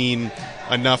you've seen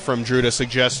enough from Drew to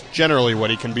suggest generally what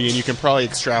he can be, and you can probably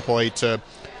extrapolate to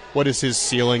what is his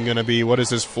ceiling going to be, what is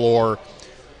his floor.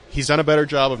 He's done a better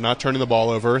job of not turning the ball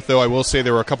over, though I will say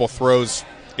there were a couple throws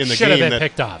in the game that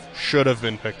should have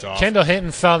been picked off. Kendall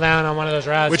Hinton fell down on one of those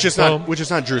routes. Which is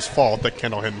not Drew's fault that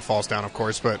Kendall Hinton falls down, of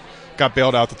course, but got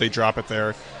bailed out that they drop it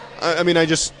there.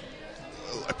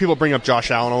 People bring up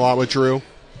Josh Allen a lot with Drew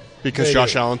because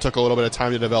Josh Allen took a little bit of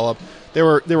time to develop. There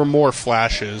were more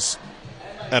flashes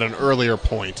at an earlier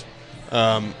point.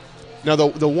 Now,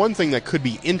 the one thing that could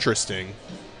be interesting,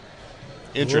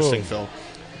 Phil,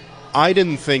 I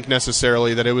didn't think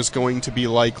necessarily that it was going to be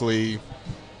likely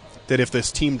that if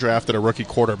this team drafted a rookie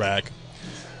quarterback,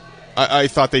 I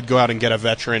thought they'd go out and get a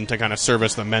veteran to kind of serve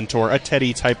as the mentor, a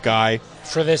Teddy-type guy.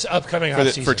 For this upcoming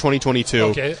offseason. For 2022.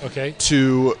 Okay.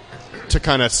 To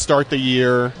kind of start the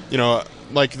year,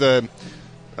 like the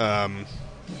kind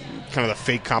of the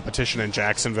fake competition in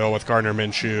Jacksonville with Gardner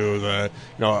Minshew,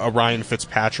 a Ryan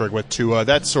Fitzpatrick with Tua,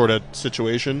 that sort of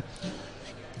situation.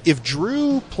 If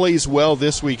Drew plays well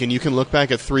this week and you can look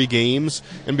back at 3 games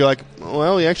and be like,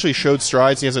 well, he actually showed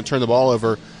strides, he hasn't turned the ball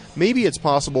over, maybe it's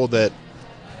possible that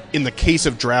in the case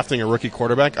of drafting a rookie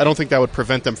quarterback, I don't think that would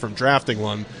prevent them from drafting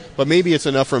one, but maybe it's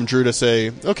enough from Drew to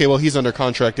say, okay, well, he's under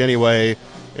contract anyway,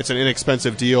 it's an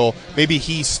inexpensive deal, maybe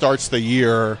he starts the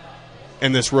year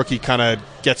and this rookie kind of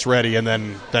gets ready and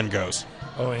then goes.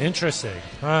 Oh, interesting.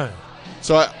 Huh.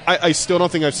 So I still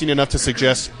don't think I've seen enough to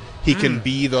suggest he can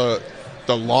be the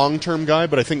long-term guy,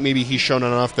 but I think maybe he's shown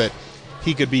enough that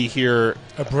he could be here.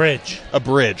 A bridge.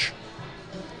 Interesting.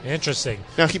 Interesting.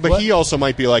 Now, he also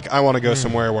might be like, I want to go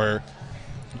somewhere where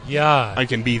I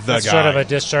can be the guy. Sort of a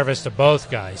disservice to both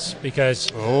guys because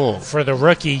for the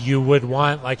rookie, you would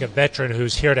want like a veteran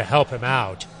who's here to help him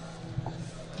out.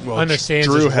 Well, understands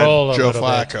Drew his role had Joe a little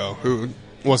Flacco, bit. who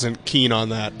wasn't keen on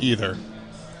that either.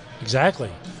 Exactly.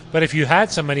 But if you had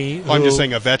somebody who... I'm just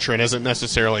saying a veteran isn't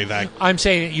necessarily that... I'm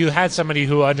saying you had somebody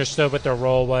who understood what their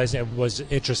role was and was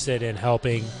interested in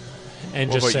helping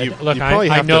and just said, look,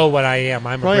 I know what I am.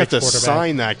 I'm a great quarterback. You probably have to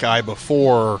sign that guy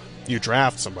before you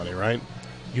draft somebody, right?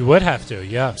 You would have to,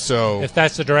 yeah. So if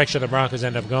that's the direction the Broncos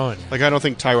end up going. Like, I don't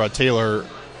think Tyrod Taylor...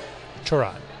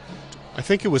 Tyrod. I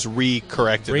think it was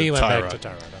corrected to went Tyrod. Back to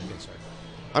Tyrod. Okay, sorry.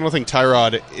 I don't think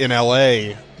Tyrod in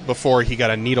L.A., before he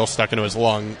got a needle stuck into his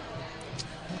lung...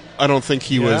 I don't think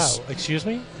he was... Excuse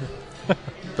me?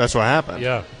 That's what happened.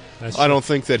 Yeah. I don't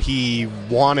think that he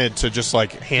wanted to just,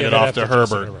 hand it off to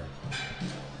Herbert.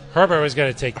 Herbert was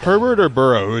going to take... Herbert or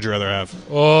Burrow? Who would you rather have?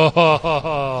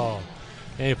 Oh,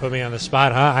 and you put me on the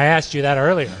spot, huh? I asked you that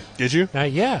earlier. Did you?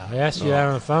 Yeah, I asked you that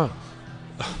on the phone.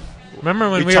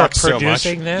 Remember when we were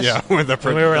producing this? Yeah, when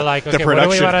we were like, okay, what do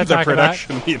we want to talk about? The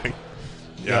production meeting.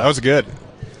 Yeah, that was good.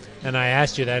 And I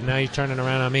asked you that, and now you're turning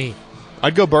around on me.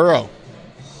 I'd go Burrow.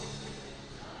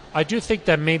 I do think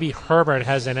that maybe Herbert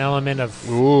has an element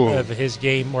of his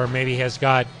game where maybe he has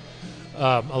got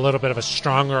a little bit of a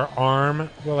stronger arm,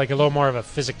 like a little more of a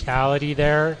physicality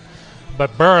there.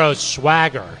 But Burrow's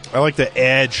swagger. I like the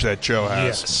edge that Joe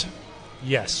has.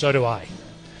 Yes, so do I.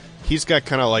 He's got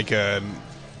kind of like a...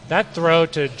 That throw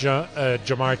to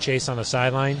Jamar Chase on the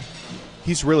sideline.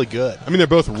 He's really good. I mean, they're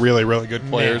both really, really good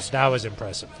players. Man, that was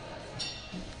impressive.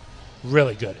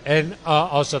 Really good. And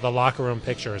also the locker room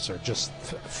pictures are just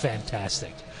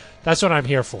fantastic. That's what I'm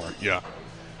here for. Yeah.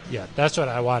 Yeah, that's what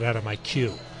I want out of my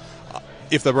queue.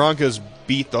 If the Broncos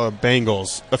beat the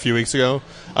Bengals a few weeks ago,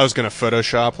 I was going to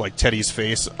Photoshop Teddy's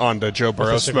face onto Joe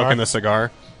Burrow smoking the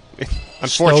cigar.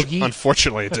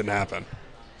 Unfortunately, it didn't happen.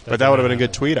 But that would have been a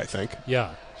good tweet, I think.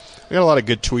 Yeah. I got a lot of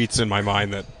good tweets in my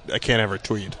mind that I can't ever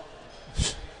tweet.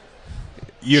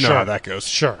 You know how that goes.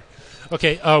 Sure.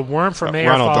 Okay, Worm from Mayor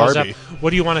follows up.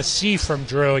 What do you want to see from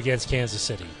Drew against Kansas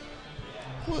City?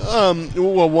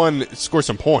 Well, one, score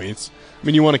some points. I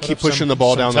mean, you want to keep pushing the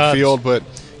ball down the field, but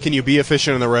can you be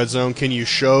efficient in the red zone? Can you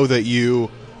show that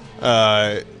you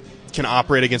can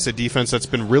operate against a defense that's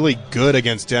been really good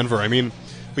against Denver? I mean,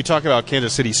 we talk about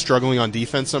Kansas City struggling on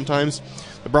defense sometimes.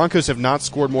 The Broncos have not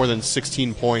scored more than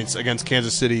 16 points against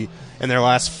Kansas City in their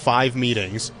last 5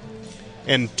 meetings.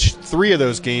 And 3 of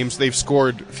those games, they've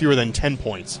scored fewer than 10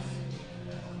 points.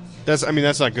 That's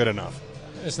not good enough.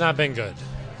 It's not been good.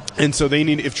 And so they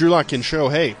need, if Drew Lock can show,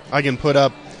 hey, I can put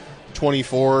up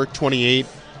 24, 28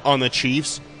 on the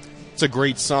Chiefs, it's a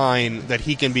great sign that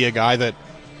he can be a guy that,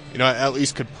 at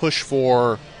least could push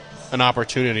for an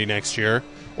opportunity next year,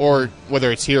 or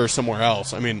whether it's here or somewhere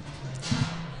else.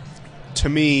 To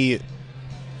me,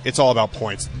 it's all about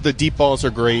points. The deep balls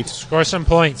are great. Score some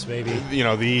points, baby.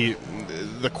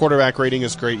 The quarterback rating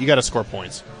is great. You got to score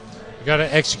points. You got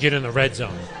to execute in the red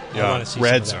zone. Yeah, I want to see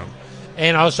red zone.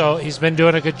 And also, he's been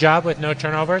doing a good job with no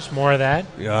turnovers. More of that.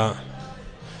 Yeah.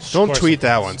 Don't tweet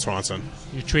that one, Swanson.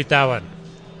 You tweet that one.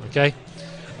 Okay?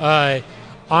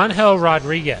 Angel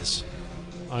Rodriguez.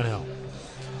 Angel.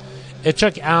 It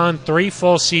took Allen 3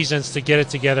 full seasons to get it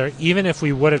together, even if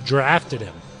we would have drafted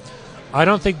him. I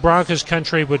don't think Broncos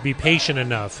country would be patient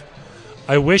enough.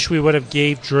 I wish we would have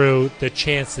gave Drew the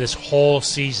chance this whole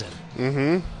season.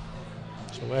 Mm-hmm.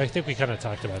 So I think we kind of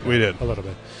talked about that. We did. A little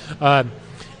bit.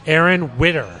 Aaron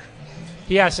Witter.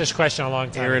 He asked this question a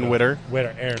long time Aaron ago. Witter?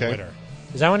 Aaron Witter.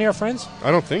 Is that one of your friends?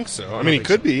 I don't think so. He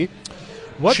could be.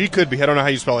 What? She could be. I don't know how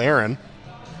you spell Aaron.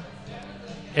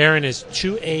 Aaron is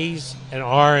 2 A's, an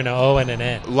R, and an O, and an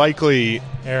N. Likely.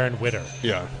 Aaron Witter.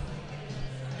 Yeah.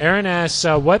 Aaron asks,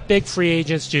 what big free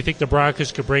agents do you think the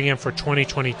Broncos could bring in for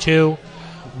 2022?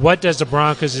 What does the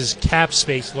Broncos' cap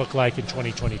space look like in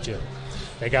 2022?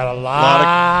 They got a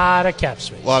lot of cap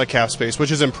space. A lot of cap space, which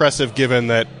is impressive given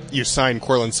that you signed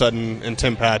Courtland Sutton and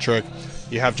Tim Patrick.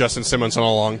 You have Justin Simmons on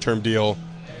a long-term deal.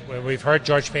 Well, we've heard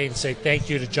George Payton say thank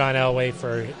you to John Elway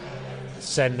for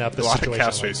setting up the situation. A lot of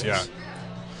cap space, yeah.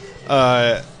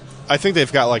 I think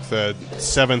they've got like the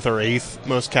 7th or 8th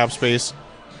most cap space.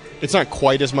 It's not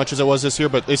quite as much as it was this year,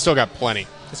 but they still got plenty.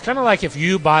 It's kind of like if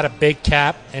you bought a big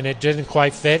cap and it didn't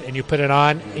quite fit and you put it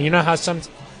on. And you know how some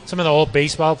of the old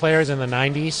baseball players in the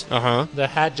 90s, the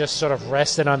hat just sort of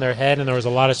rested on their head and there was a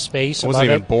lot of space. I wasn't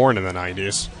even born in the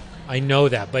 90s. I know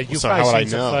that, but you've probably seen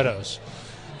some photos.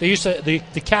 They used to the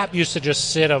cap used to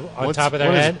just sit on top of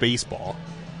their head. What is baseball?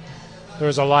 There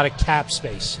was a lot of cap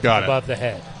space above the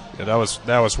head. Yeah,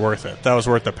 that was worth it. That was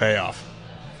worth the payoff.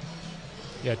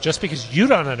 Yeah, just because you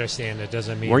don't understand it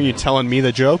doesn't mean. Weren't you telling me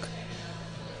the joke?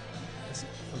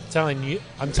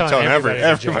 I'm telling everybody.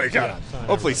 Everybody got it.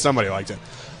 Hopefully somebody liked it.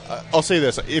 I'll say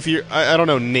this: if I don't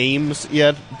know names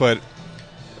yet, but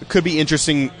it could be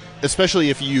interesting, especially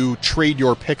if you trade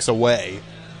your picks away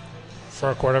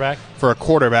for a quarterback. For a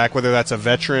quarterback, whether that's a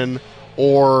veteran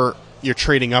or you're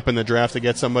trading up in the draft to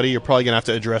get somebody, you're probably going to have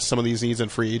to address some of these needs in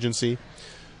free agency.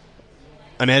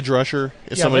 An edge rusher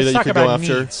is somebody that you could go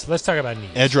after. Let's talk about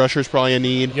needs. Edge rusher is probably a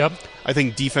need. Yep. I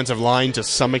think defensive line to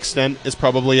some extent is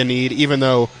probably a need, even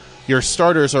though your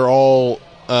starters are all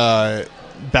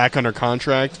back under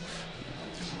contract.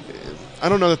 I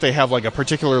don't know that they have like a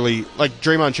particularly like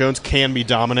Draymond Jones can be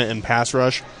dominant in pass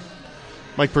rush.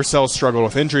 Mike Purcell struggled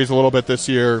with injuries a little bit this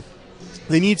year.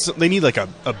 They need like a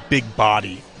big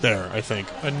body there. I think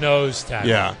a nose tackle.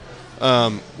 Yeah,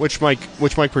 which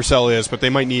Mike Purcell is, but they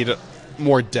might need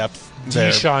more depth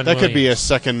there. That could be a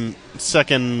second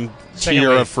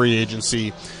tier of free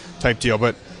agency type deal.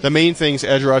 But the main thing's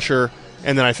edge rusher,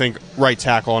 and then I think right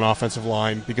tackle and offensive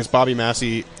line, because Bobby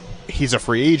Massey, he's a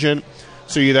free agent,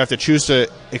 so you either have to choose to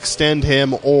extend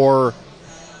him or,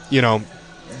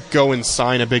 go and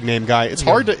sign a big name guy. It's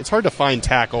hard to find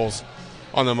tackles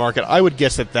on the market. I would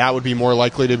guess that would be more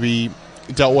likely to be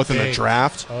dealt with in the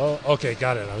draft. Oh, okay,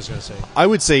 got it. I was going to say. I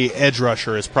would say edge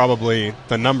rusher is probably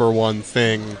the number one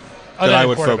thing that I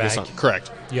would focus on.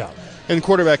 Correct. Yeah. And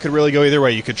quarterback could really go either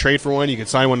way. You could trade for one. You could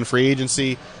sign one in free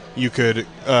agency. You could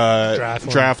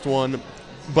draft one.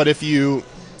 But the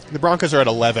Broncos are at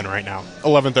 11 right now,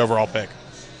 11th overall pick.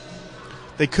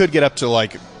 They could get up to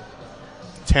like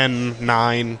 10,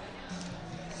 9.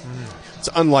 It's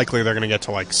unlikely they're going to get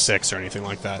to like 6 or anything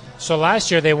like that. So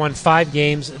last year they won 5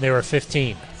 games. They were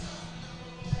 15.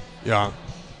 Yeah.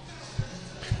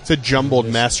 It's a jumbled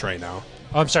mess right now.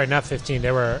 Oh, I'm sorry, not 15.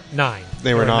 They were 9.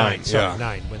 They were 9. Sorry,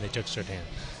 9 when they took Surtain.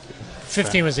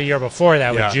 15 was the year before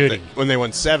that with Judy. When they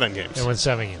won 7 games. They won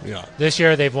 7 games. Yeah. This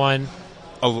year they've won.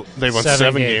 They won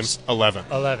 7 games. 11.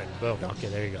 11. Boom. Okay,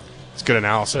 there you go. It's good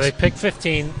analysis. So they picked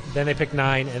 15, then they picked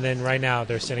 9, and then right now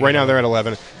they're sitting. Right now they're at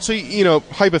 11. So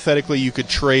hypothetically, you could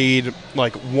trade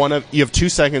like you have 2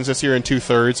 seconds this year and 2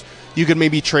 thirds. You could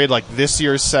maybe trade like this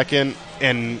year's second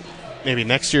and maybe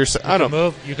next year's. I don't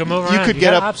know. You can move around. You could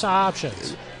get up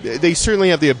options. They certainly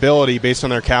have the ability based on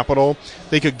their capital.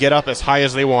 They could get up as high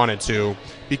as they wanted to,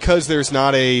 because there's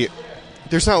not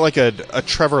like a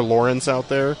Trevor Lawrence out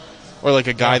there, or like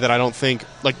a guy that I don't think,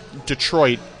 like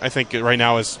Detroit, I think right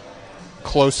now is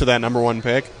close to that number 1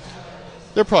 pick.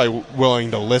 They're probably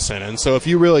willing to listen. And so if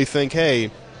you really think, hey,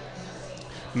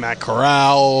 Matt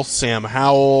Corral, Sam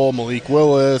Howell, Malik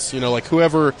Willis, like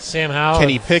whoever, Sam Howell,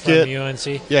 Kenny Pickett, from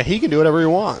UNC. Yeah, he can do whatever he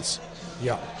wants.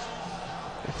 Yeah.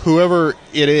 Whoever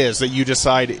it is that you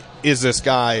decide is this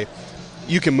guy,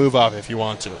 you can move up if you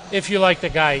want to. If you like the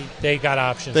guy, they got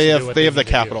options. They have the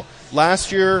capital.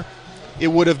 Last year, it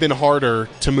would have been harder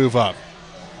to move up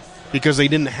because they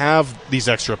didn't have these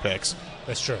extra picks.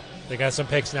 That's true. They got some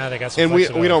picks now. They got some. And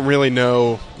we don't really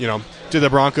know. Do the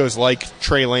Broncos like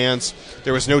Trey Lance?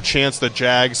 There was no chance the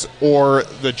Jags or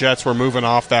the Jets were moving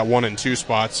off that 1 and 2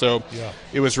 spot. So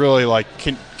it was really like,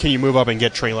 can you move up and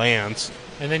get Trey Lance?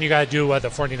 And then you got to do what the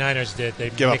 49ers did.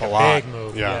 They give make up a lot. Big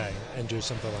move, and do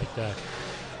something like that.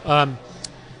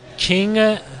 King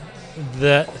the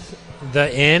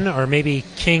Inn, or maybe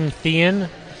King the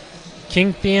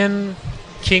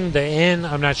Inn.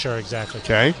 I'm not sure exactly.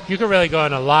 Okay. You can really go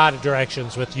in a lot of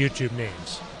directions with YouTube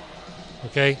names.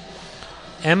 Okay.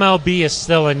 MLB is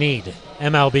still a need.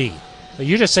 MLB. But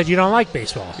you just said you don't like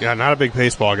baseball. Yeah, not a big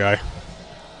baseball guy.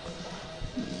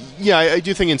 Yeah, I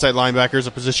do think inside linebacker is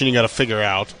a position you got to figure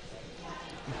out.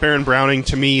 Baron Browning,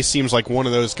 to me, seems like one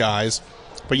of those guys,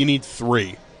 but you need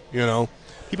 3,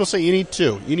 People say you need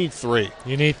 2. You need 3.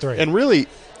 You need 3. And really,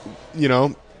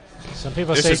 some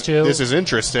people say 2. This is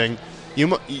interesting.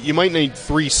 You might need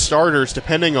 3 starters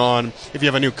depending on if you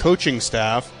have a new coaching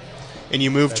staff and you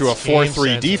move to a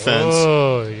 4-3 defense.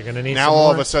 Oh, you're going to need now some all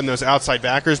more? Of a sudden those outside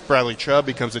backers, Bradley Chubb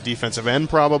becomes a defensive end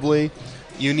probably.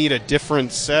 You need a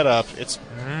different setup. It's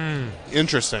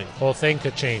interesting. Whole thing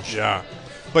could change. Yeah.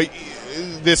 But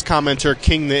this commenter,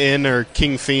 King the Inn or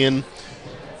King Fian,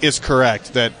 is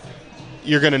correct that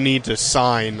you're going to need to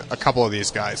sign a couple of these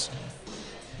guys.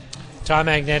 Tom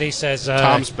Magnetti says...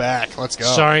 Tom's back. Let's go.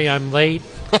 Sorry, I'm late.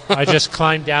 I just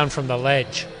climbed down from the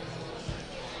ledge.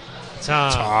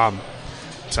 Tom,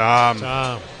 Phil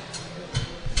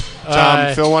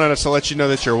wanted us to let you know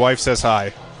that your wife says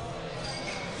hi.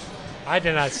 I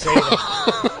did not say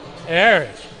that.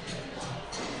 Eric.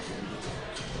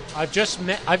 I've just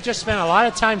spent a lot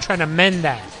of time trying to mend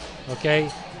that.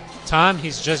 Okay? Tom,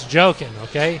 he's just joking,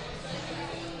 okay?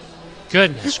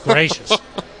 Goodness gracious.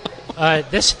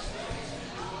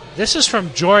 This is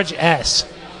from George S.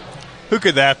 Who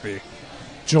could that be?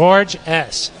 George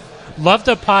S. Love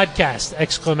the podcast!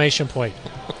 Exclamation point.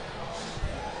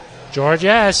 George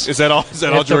S. Is that all George S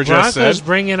said? If the Broncos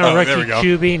bring in a rookie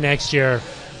QB next year,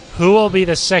 who will be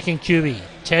the second QB?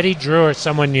 Teddy Drew or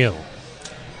someone new?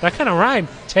 That kind of rhyme.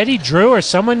 Teddy Drew or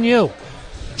someone new?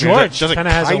 George kind of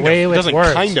has a way with words. It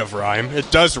doesn't kind of rhyme.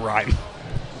 It does rhyme.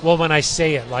 Well, when I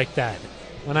say it like that.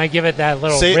 When I give it that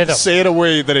little rhythm. Say it a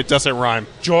way that it doesn't rhyme.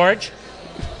 George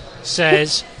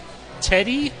says,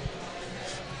 Teddy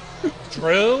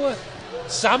Drew,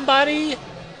 somebody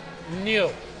new.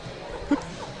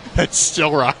 That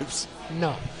still rhymes.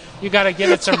 No. You got to give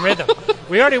it some rhythm.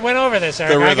 We already went over this,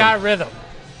 Eric. I got rhythm.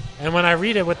 And when I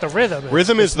read it with the rhythm...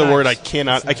 Rhythm is the word I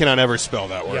cannot ever spell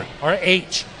that word. Yeah. Or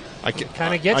H. I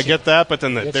get that, but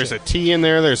then there's a T in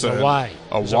there. There's a Y.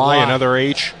 A Y, another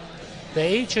H. The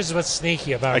H is what's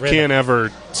sneaky about rhythm. I can't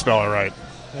ever spell it right.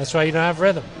 That's why you don't have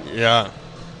rhythm. Yeah.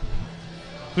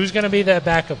 Who's going to be the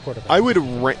backup quarterback? I would...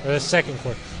 or the second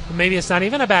quarterback. Maybe it's not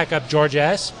even a backup, George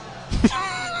S.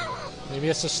 Maybe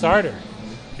it's a starter.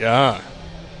 Yeah.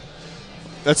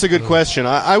 That's a good question.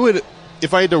 I would...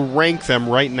 If I had to rank them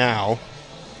right now,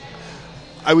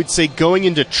 I would say going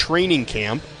into training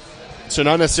camp, so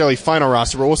not necessarily final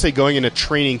roster, but we'll say going into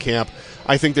training camp,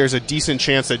 I think there's a decent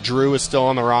chance that Drew is still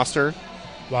on the roster.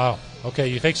 Wow. Okay,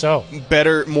 you think so?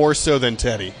 More so than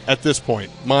Teddy at this point.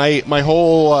 My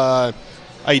whole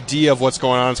idea of what's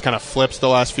going on has kind of flipped the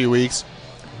last few weeks.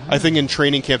 I think in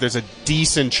training camp there's a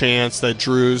decent chance that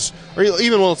Drew's, or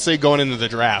even let's say going into the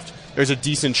draft, there's a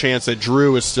decent chance that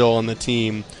Drew is still on the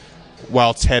team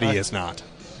while Teddy is not.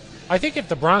 I think if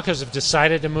the Broncos have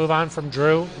decided to move on from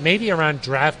Drew, maybe around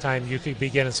draft time you could be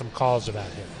getting some calls about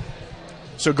him.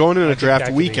 So going into a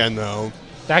draft weekend, though...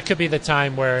 That could be the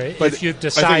time where if you've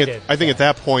decided... I think at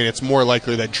that point it's more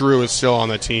likely that Drew is still on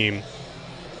the team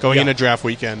going into draft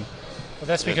weekend. Well,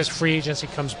 that's because free agency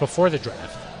comes before the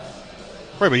draft.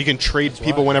 Right, but you can trade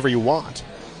people whenever you want.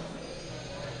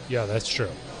 Yeah, that's true.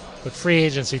 But free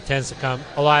agency tends to come...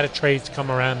 A lot of trades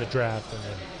come around the draft, and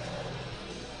then...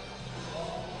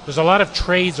 There's a lot of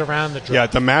trades around the draft. Yeah,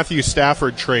 the Matthew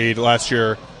Stafford trade last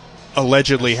year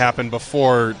allegedly happened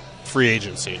before free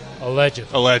agency.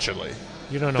 Allegedly.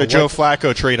 You don't know the Joe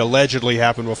Flacco trade allegedly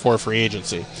happened before free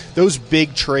agency. Those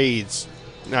big trades.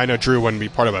 I know Drew wouldn't be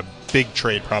part of a big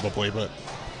trade probably, but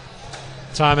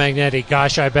Tom Magnetti,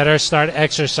 gosh, I better start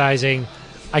exercising.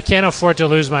 I can't afford to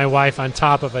lose my wife on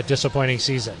top of a disappointing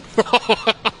season.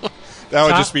 That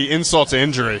would just be insult to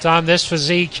injury. Tom, this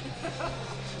physique,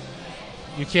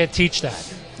 you can't teach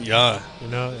that. Yeah. You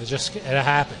know, it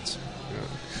happens.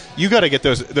 You got to get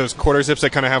those quarter zips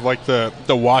that kind of have like the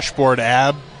washboard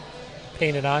ab.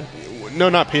 Painted on? No,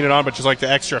 not painted on, but just like the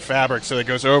extra fabric so that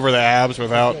goes over the abs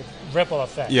without... Ripple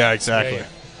effect. Yeah, exactly. Yeah.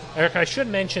 Eric, I should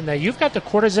mention that you've got the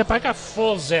quarter zip. I got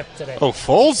full zip today. Oh,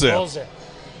 full zip? Full zip.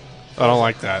 I don't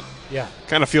like that. Yeah.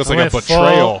 Kind of feels like a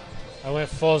betrayal. I went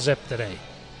full zip today.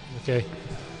 Okay.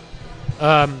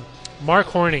 Mark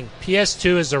Horning,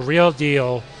 PS2 is the real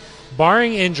deal.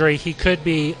 Barring injury, he could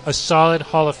be a solid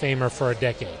Hall of Famer for a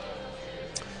decade.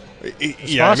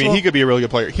 Yeah, I mean, he could be a really good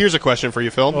player. Here's a question for you,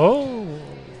 Phil. Oh.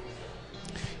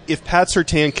 If Pat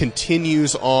Surtain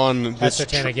continues on Pat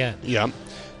Surtain again. Yeah.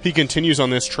 If he continues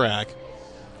on this track,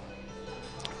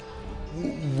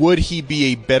 would he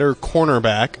be a better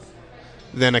cornerback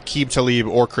than Aqib Talib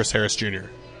or Chris Harris Jr.?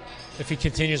 If he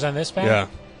continues on this path? Yeah.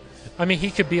 I mean, he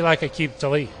could be like Aqib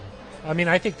Talib. I mean,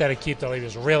 I think that Aqib Talib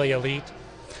is really elite.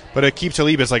 But Aqib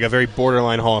Talib is like a very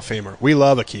borderline Hall of Famer. We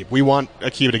love Aqib. We want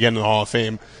Aqib to get into the Hall of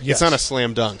Fame. Yes. It's not a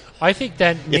slam dunk. I think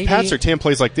that maybe... If Pat Surtain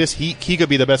plays like this, he could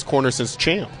be the best corner since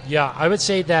Champ. Yeah, I would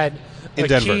say that in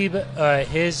Aqib,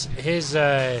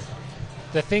 Denver.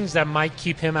 The things that might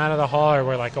keep him out of the Hall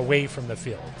are like away from the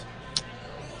field.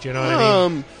 Do you know what I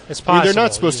mean? It's possible. I mean, they're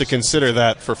not supposed to consider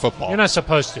that for football. You're not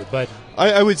supposed to, but...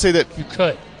 I would say that... You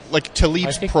could. Like,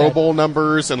 Talib's Pro Bowl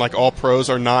numbers and, like, all pros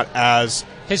are not as...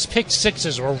 His pick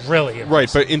sixes were really impressive.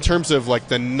 Right, but in terms of, like,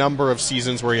 the number of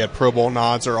seasons where he had Pro Bowl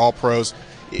nods or all pros,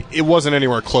 it wasn't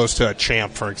anywhere close to a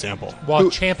Champ, for example. Well,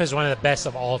 Champ is one of the best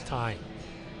of all time.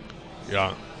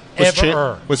 Yeah.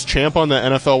 Was Champ on the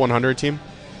NFL 100 team?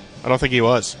 I don't think he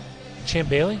was. Champ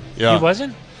Bailey? Yeah. He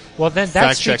wasn't? Well, then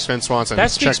Fact check Ben Swanson.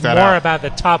 That speaks check that more out. about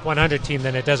the top 100 team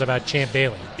than it does about Champ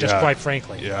Bailey, just quite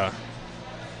frankly. Yeah.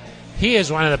 He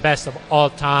is one of the best of all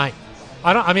time.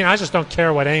 I just don't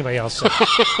care what anybody else says.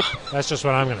 That's just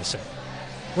what I'm going to say.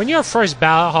 When you're a first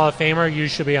ballot Hall of Famer, you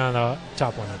should be on the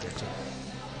top 100 team.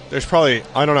 There's probably,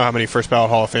 I don't know how many first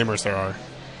ballot Hall of Famers there are.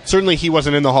 Certainly he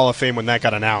wasn't in the Hall of Fame when that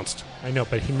got announced. I know,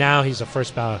 but now he's a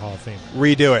first ballot Hall of Famer.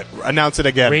 Redo it. Announce it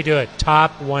again. Redo it.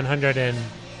 Top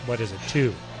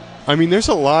 2. I mean, there's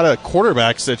a lot of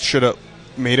quarterbacks that should have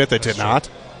made it that did not.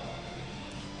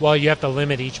 Well, you have to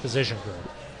limit each position group.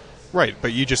 Right,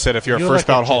 but you just said if you're a first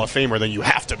ballot Hall of Famer, then you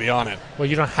have to be on it. Well,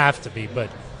 you don't have to be, but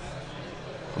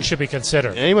you should be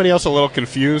considered. Anybody else a little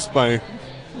confused by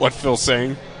what Phil's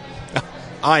saying?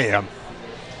 I am.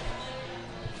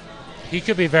 He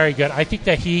could be very good. I think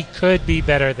that he could be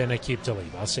better than Aqib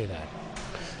Talib. I'll say that.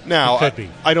 Now, he could be.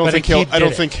 I don't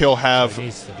think he'll have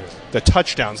the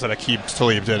touchdowns that Aqib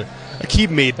Talib did. Aqib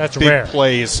made big rare.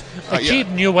 plays. Aqib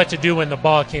knew what to do when the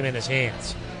ball came in his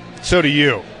hands. So do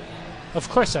you. Of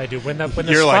course I do. When the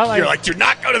you're spotlight, like, do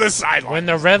not go to the sideline. When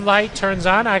the red light turns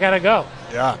on, I gotta go.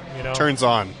 Yeah, turns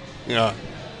on. Yeah,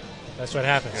 that's what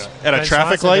happens. Yeah. At a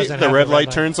traffic light, the red light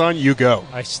turns on. You go.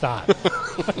 I stop.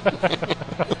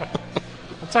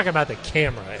 I'm talking about the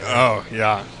camera. Oh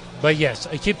yeah. But yes,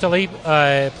 Aqib Talib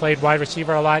played wide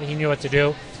receiver a lot. He knew what to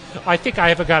do. I think I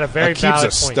have got a very valid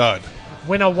Aqib's a point. stud.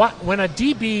 When a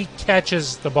DB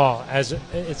catches the ball as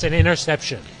it's an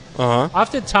interception.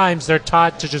 Oftentimes they're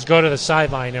taught to just go to the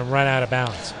sideline and run out of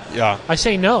bounds. Yeah. I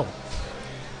say no.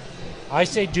 I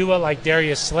say do it like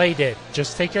Darius Slay did.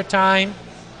 Just take your time,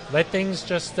 let things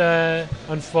just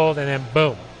unfold, and then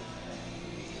boom.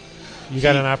 You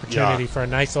got an opportunity for a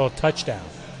nice little touchdown.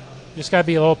 You just got to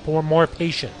be a little more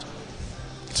patient.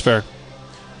 It's fair.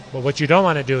 But what you don't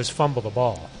want to do is fumble the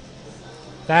ball.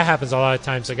 That happens a lot of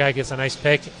times. The guy gets a nice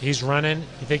pick. He's running.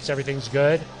 He thinks everything's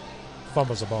good.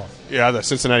 Fumbles the ball. Yeah, the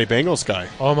Cincinnati Bengals guy.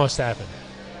 Almost happened.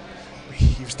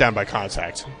 He was down by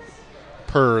contact,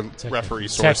 per referee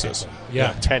sources.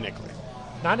 Yeah, technically.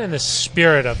 Not in the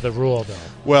spirit of the rule, though.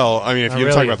 Well, I mean, if you're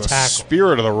talking about the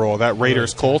spirit of the rule, that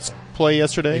Raiders-Colts play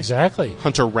yesterday. Exactly.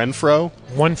 Hunter Renfrow.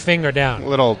 One finger down.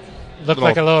 Looked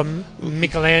like a little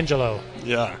Michelangelo.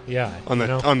 Yeah. Yeah.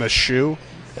 On the shoe,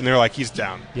 and they're like, he's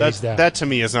down. Yeah, he's down. That to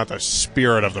me is not the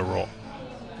spirit of the rule.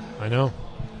 I know.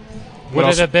 Would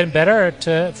it have been better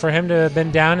for him to have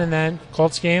been down in that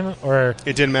Colts game, or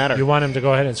it didn't matter? You want him to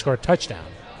go ahead and score a touchdown.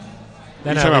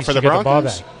 Then you talking about for the Broncos?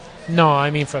 The ball back. No,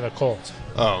 I mean for the Colts.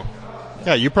 Oh,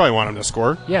 yeah, you probably want him to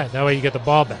score. Yeah, that way you get the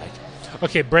ball back.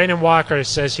 Okay, Brandon Walker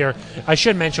says here, I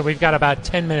should mention we've got about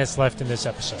 10 minutes left in this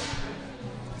episode.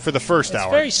 for the first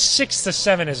hour. Very 6 to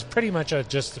 7 is pretty much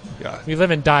we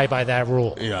live and die by that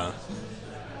rule. Yeah.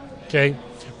 Okay.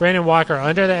 Brandon Walker,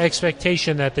 under the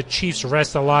expectation that the Chiefs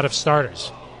rest a lot of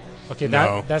starters. Okay,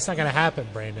 that's not going to happen,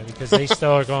 Brandon, because they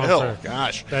still are going for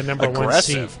that number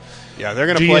aggressive. 1 seed. Yeah, they're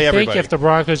going to play everybody. Do you think if the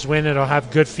Broncos win, it'll have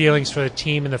good feelings for the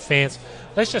team and the fans?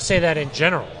 Let's just say that in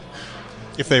general.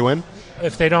 If they win?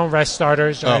 If they don't rest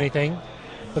starters or anything,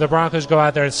 but the Broncos go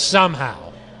out there and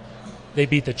somehow they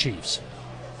beat the Chiefs.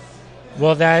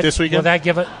 This weekend? Will that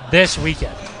give it this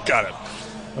weekend? Got it.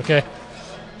 Okay.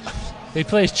 They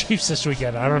play Chiefs this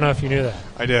weekend. I don't know if you knew that.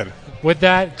 I did. Would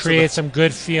that create some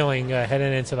good feeling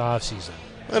heading into the offseason?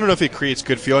 I don't know if it creates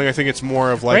good feeling. I think it's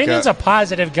more of like Brandon's a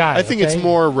positive guy. I think it's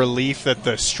more relief that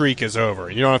the streak is over.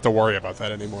 You don't have to worry about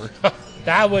that anymore.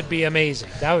 That would be amazing.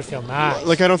 That would feel nice.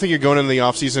 Like, I don't think you're going into the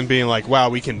offseason being like, wow,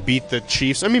 we can beat the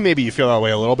Chiefs. I mean, maybe you feel that way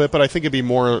a little bit, but I think it'd be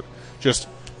more just,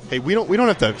 hey, we don't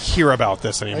have to hear about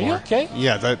this anymore. Are you okay?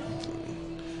 Yeah, that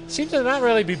seems to not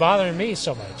really be bothering me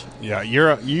so much. Yeah,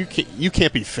 you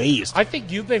can't be phased. I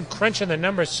think you've been crunching the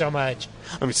numbers so much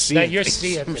that you're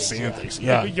seeing things.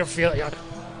 Yeah. You're feeling.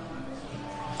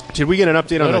 Did we get an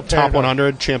update on the top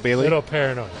 100 Champ Bailey? Little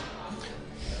paranoid.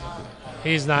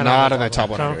 He's not in the top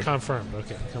 100. Confirmed.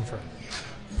 Okay, confirmed.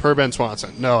 Per Ben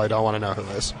Swanson. No, I don't want to know who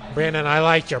it is. Brandon, I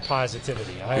like your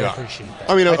positivity. I appreciate that.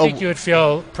 I mean, I think you would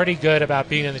feel pretty good about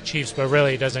being the Chiefs, but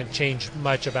really it doesn't change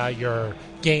much about your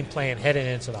game plan heading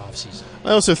into the offseason.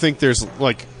 I also think there's,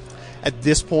 like, at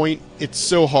this point, it's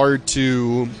so hard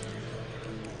to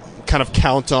kind of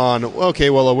count on, okay,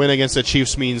 well, a win against the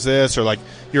Chiefs means this, or like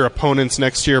your opponents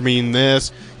next year mean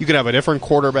this. You could have a different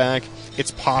quarterback.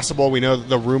 It's possible. We know that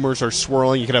the rumors are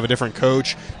swirling. You could have a different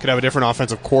coach. You could have a different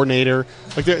offensive coordinator.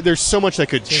 Like there's so much that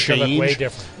could change. Way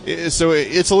different. So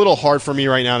it's a little hard for me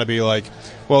right now to be like,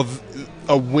 well,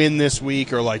 a win this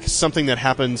week or like something that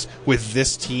happens with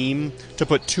this team to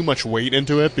put too much weight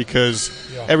into it because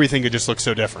everything could just look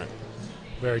so different.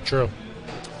 Very true.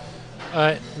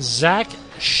 Zach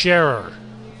Scherer.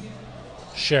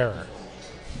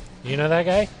 You know that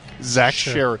guy? Zach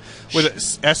Scherer. With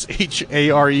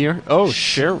Share. Oh,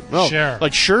 Scherer. Oh, Scherer.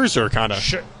 Like Scherzer, kind of.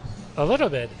 A little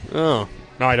bit. Oh.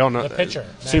 No, I don't know. The pitcher.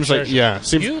 Seems Max like,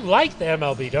 Scherzer. You like the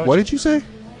MLB, don't you? What did you say?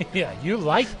 Yeah, you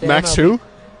like the Max MLB. who?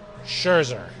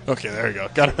 Scherzer. Okay, there you go.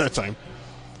 Got it that time.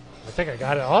 I think I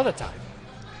got it all the time.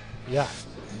 Yeah.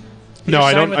 No,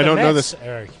 I don't know this.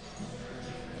 Eric.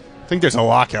 I think there's a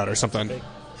lockout or something.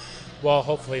 Well,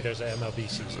 hopefully there's an MLB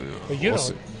season. But you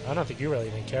don't. I don't think you really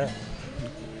even care.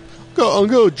 I'll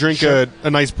go drink a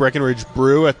nice Breckenridge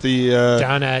brew at the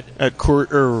down at at the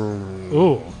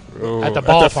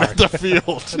ballpark. At the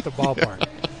field. At the ballpark.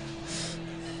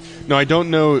 No, I don't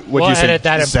know what you said. Edit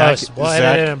that in post. We'll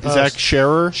edit it in post. Zach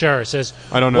Scherer? Scherer says,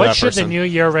 I don't know what that should person. the New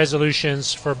Year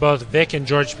resolutions for both Vic and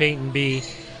George Payton be?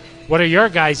 What are your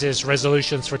guys'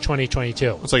 resolutions for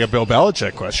 2022? It's like a Bill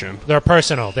Belichick question. They're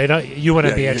personal. They don't. You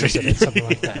wouldn't be interested in something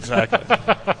like that.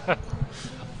 Exactly.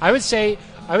 I would say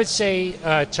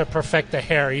to perfect the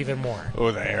hair even more.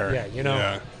 Oh, the hair. Yeah, you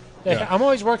know. Yeah. I'm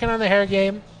always working on the hair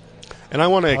game. And I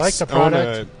want to. I like the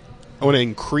product. I want to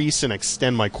increase and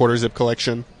extend my quarter zip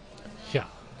collection. Yeah.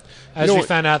 As we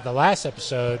found out in the last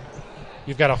episode,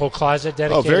 you've got a whole closet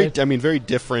dedicated. very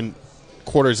different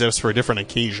quarter zips for different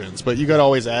occasions, but you got to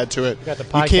always add to it. You got the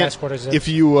podcast quarter zips. If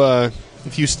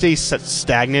you stay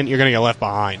stagnant, you're going to get left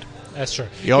behind. That's true.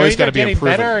 You always got to be improving.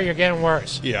 improving. Better or you're getting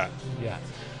worse. Yeah.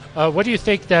 What do you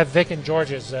think that Vic and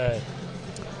George's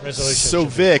resolution? So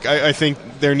Vic, I think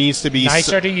there needs to be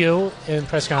nicer to you in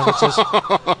press conferences.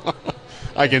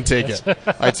 I can take it.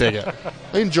 I take it.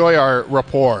 I enjoy our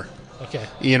rapport. Okay.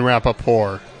 Ian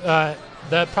Rappaport.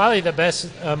 Probably the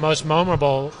best, most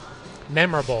memorable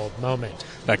moment.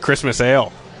 That Christmas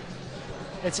ale.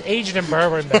 It's aged in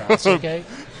bourbon barrels, okay?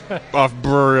 Off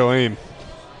Brewery Lane.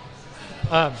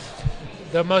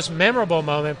 The most memorable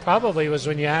moment probably was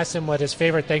when you asked him what his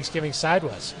favorite Thanksgiving side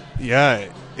was. Yeah.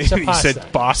 He said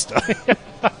pasta.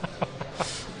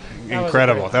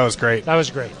 Incredible. That was great. That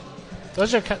was great.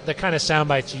 Those are the kind of sound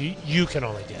bites you can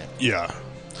only get. Yeah.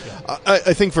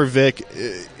 I think for Vic,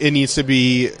 it needs to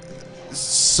be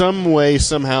some way,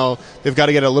 somehow, they've got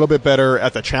to get a little bit better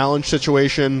at the challenge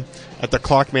situation, at the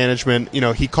clock management. You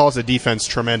know, he calls the defense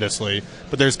tremendously,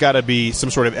 but there's got to be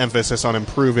some sort of emphasis on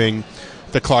improving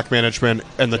the clock management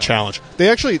and the challenge.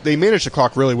 They managed the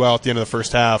clock really well at the end of the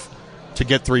first half to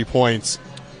get 3 points.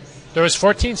 There was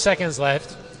 14 seconds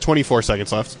left. 24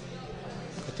 seconds left.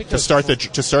 I think to start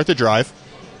the drive.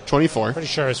 24. Pretty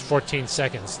sure it was 14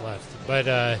 seconds left.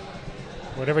 But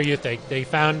whatever you think. They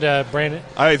found Brandon.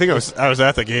 I think I was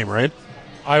at the game, right?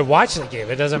 I watched the game.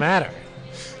 It doesn't matter.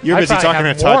 You're busy talking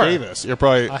to Todd more. Davis. You're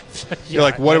probably you're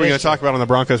like, what are we going to talk about on the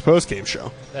Broncos postgame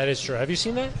show? That is true. Have you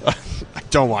seen that? I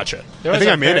don't watch it. I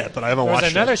think I'm in it, but I haven't watched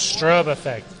it. There was another strobe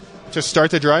effect. To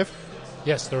start the drive?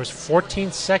 Yes, there was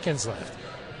 14 seconds left.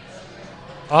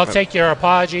 I'll take your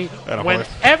apology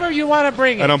whenever you want to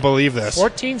bring it. I don't believe this.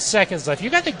 14 seconds left. You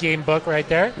got the game book right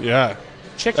there. Yeah.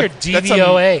 Check your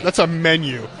DVOA. That's a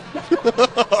menu.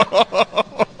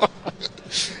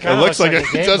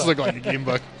 It does look like a game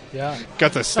book. Yeah.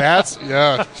 Got the stats?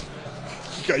 Yeah.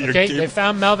 They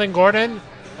found Melvin Gordon.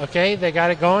 Okay, they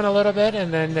got it going a little bit,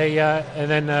 and then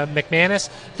McManus,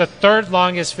 the third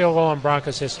longest field goal in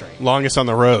Broncos history. Longest on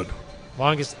the road.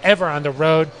 Longest ever on the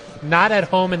road, not at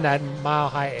home in that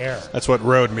mile-high air. That's what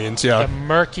road means, yeah. The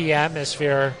murky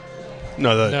atmosphere.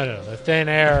 No, the thin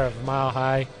air of Mile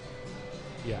High.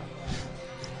 Yeah.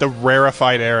 The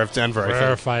rarefied air of Denver,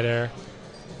 Rarefied air.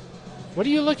 What are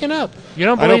you looking up? You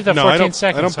don't believe the 14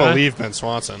 seconds, I don't believe Ben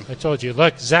Swanson. I told you.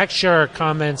 Look, Zach Scherer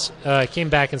came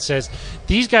back and says,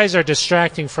 these guys are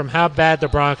distracting from how bad the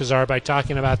Broncos are by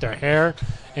talking about their hair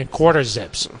and quarter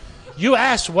zips. You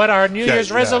asked what our New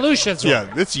Year's resolutions were.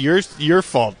 Yeah, it's your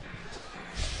fault,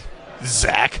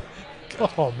 Zach.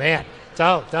 Oh, man.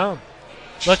 Tell him.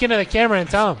 Look into the camera and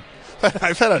tell him.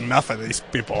 I've had enough of these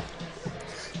people.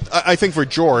 I think for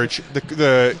George,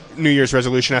 the New Year's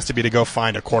resolution has to be to go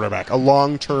find a quarterback, a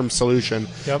long-term solution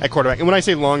at quarterback. And when I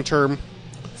say long-term,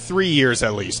 3 years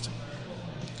at least.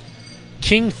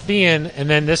 King Thean, and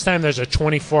then this time there's a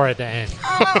 24 at the end.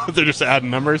 They're just adding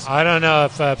numbers? I don't know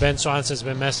if Ben Swanson's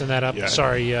been messing that up. Yeah.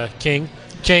 Sorry, King.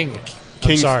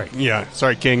 I'm sorry. Yeah,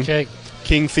 sorry, King. Okay.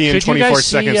 King Thean, 24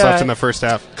 seconds left in the first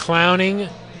half. Clowney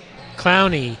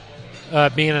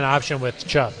being an option with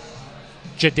Chubb.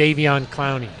 Jadeveon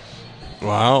Clowney.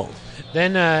 Wow.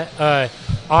 Then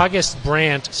August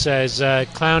Brandt says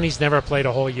Clowney's never played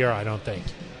a whole year, I don't think.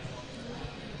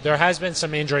 There has been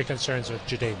some injury concerns with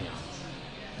Jadeveon.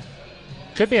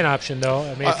 Could be an option, though.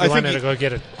 I mean, if you wanted to go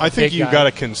get a I think you've got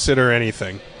to consider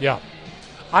anything. Yeah.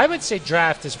 I would say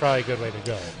draft is probably a good way to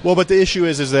go. Well, but the issue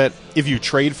is that if you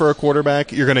trade for a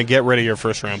quarterback, you're going to get rid of your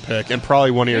first-round pick and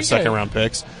probably one of your second-round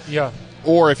picks. Yeah.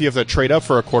 Or if you have to trade up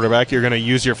for a quarterback, you're going to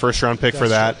use your first-round pick for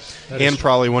that and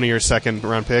probably one of your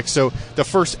second-round picks. So the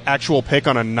first actual pick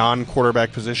on a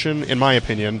non-quarterback position, in my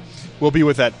opinion, will be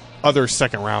with that other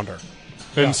second-rounder.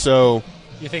 Yeah. And so...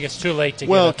 You think it's too late to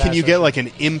get Well, can you get like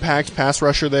an impact pass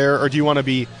rusher there? Or do you want to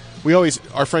be...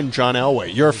 Our friend John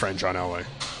Elway, your friend John Elway,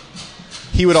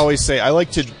 he would always say, I like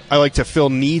to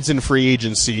fill needs in free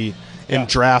agency and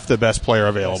draft the best player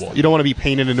available. You don't want to be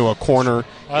painted into a corner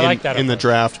in the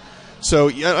draft. So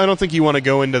I don't think you want to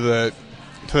go into the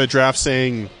draft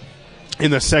saying in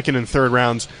the second and third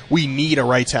rounds, we need a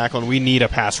right tackle and we need a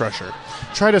pass rusher.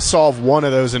 Try to solve one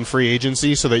of those in free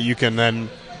agency so that you can then,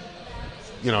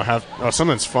 have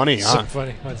something's funny. Some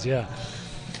funny ones, yeah.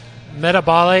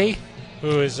 Metabale,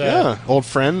 who is old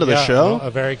friend of the show, a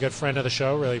very good friend of the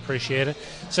show. Really appreciate it.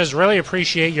 Says really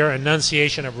appreciate your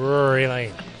enunciation of Brewery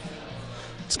Lane.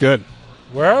 It's good.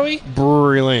 Where are we?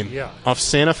 Brewery Lane. Yeah. Off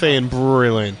Santa Fe and Brewery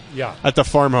Lane. Yeah. At the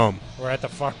farm home. We're at the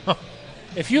farm home.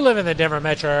 If you live in the Denver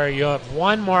metro area, you'll have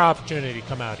one more opportunity to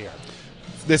come out here.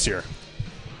 This year,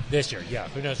 yeah.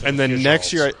 Who knows? And then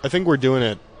next year, I think we're doing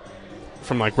it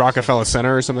from like Rockefeller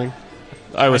Center or something.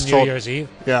 I was told. New Year's Eve?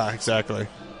 Yeah, exactly.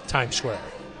 Times Square.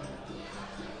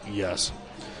 Yes.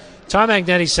 Tom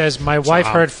Magnetti says, my wife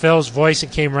heard Phil's voice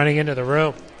and came running into the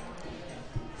room.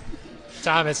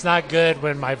 Tom, it's not good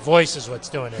when my voice is what's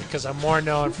doing it because I'm more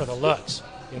known for the looks.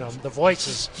 The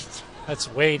voice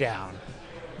that's way down.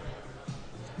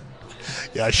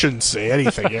 Yeah, I shouldn't say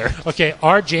anything here. Okay,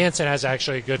 R. Jansen has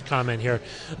actually a good comment here.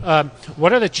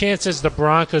 What are the chances the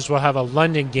Broncos will have a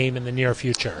London game in the near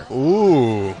future?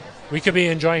 Ooh. We could be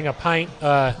enjoying a pint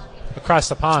across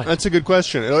the pond. That's a good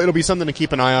question. It'll be something to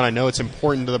keep an eye on. I know it's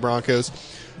important to the Broncos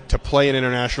to play an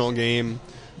international game.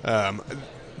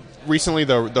 Recently,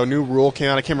 the new rule came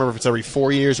out. I can't remember if it's every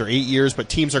 4 years or 8 years, but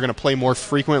teams are going to play more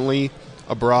frequently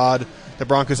abroad. The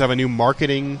Broncos have a new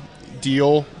marketing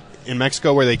deal in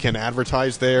Mexico where they can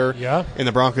advertise there. Yeah. And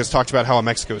the Broncos talked about how a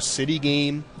Mexico City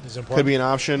game could be an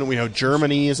option. We know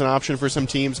Germany is an option for some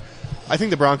teams. I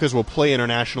think the Broncos will play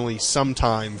internationally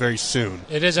sometime very soon.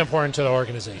 It is important to the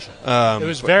organization. It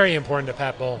was very important to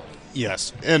Pat Bowlen.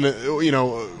 Yes. And,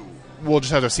 we'll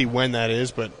just have to see when that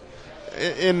is. But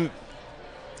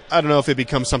I don't know if it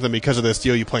becomes something because of this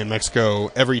deal you play in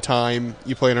Mexico every time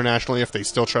you play internationally, if they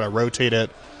still try to rotate it.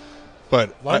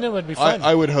 But London would be fun.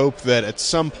 I would hope that at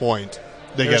some point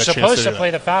they get a chance to do that. They're supposed to play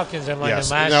the Falcons in London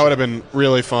last year. That would have been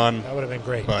really fun. That would have been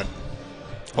great. But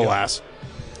alas.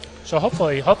 So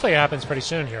hopefully it happens pretty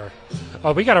soon here.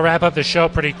 We got to wrap up the show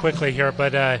pretty quickly here,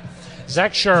 but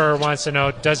Zach Schurer wants to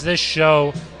know, does this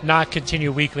show not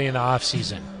continue weekly in the off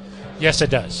season? Yes, it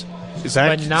does.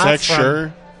 Zach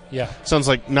Schurer? Yeah. Sounds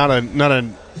like not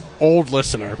an old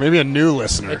listener, maybe a new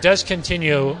listener. It does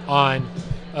continue on,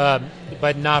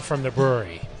 but not from the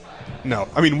brewery. No.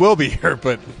 I mean, we'll be here,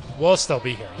 but... We'll still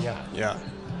be here, yeah. Yeah.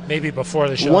 Maybe before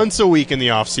the show. Once a week in the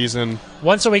off season.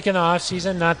 Once a week in the off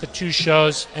season, not the 2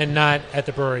 shows, and not at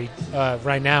the brewery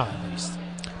right now, at least.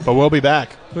 But we'll be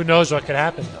back. Who knows what could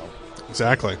happen, though.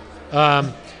 Exactly.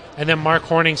 And then Mark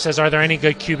Horning says, are there any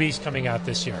good QBs coming out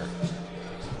this year?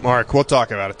 Mark, we'll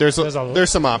talk about it. There's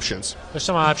some options. There's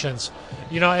some options.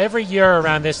 Every year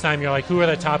around this time, you're like, who are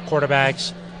the top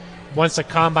quarterbacks? Once the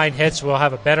combine hits, we'll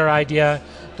have a better idea.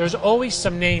 There's always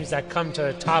some names that come to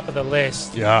the top of the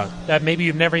list that maybe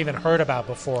you've never even heard about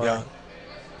before. Yeah.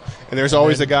 And there's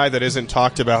always a guy that isn't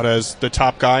talked about as the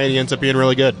top guy, and he ends up being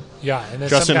really good. Yeah. And then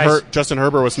Justin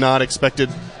Herbert was not expected.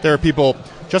 There are people...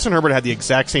 Justin Herbert had the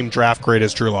exact same draft grade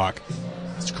as Drew Lock.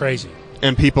 It's crazy.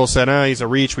 And people said, he's a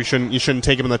reach. You shouldn't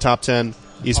take him in the top 10.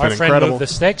 He's been incredible. Our friend Move the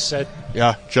Sticks said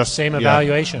same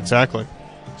evaluation. Exactly.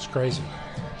 It's crazy.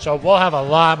 So we'll have a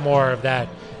lot more of that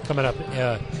coming up.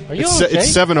 Are you okay?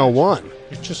 It's 7:01.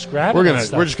 You're just grabbing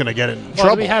We're just gonna get in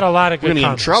trouble. We had a lot of good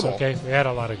comments. We're gonna get in trouble. Okay, we had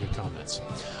a lot of good comments.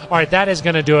 All right, that is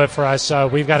going to do it for us.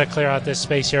 We've got to clear out this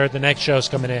space here. The next show's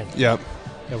coming in. Yep.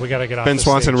 Yeah, we got to get off Ben the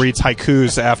Swanson stage. reads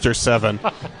haikus after 7.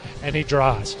 And he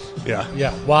draws. Yeah.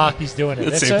 Yeah, while he's doing it.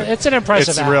 It's an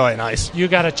impressive act. It's really nice. You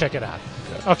got to check it out.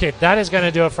 Yeah. Okay, that is going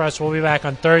to do it for us. We'll be back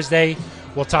on Thursday.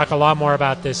 We'll talk a lot more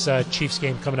about this Chiefs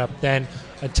game coming up then.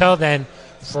 Until then,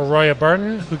 for Roya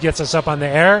Burton, who gets us up on the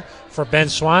air, for Ben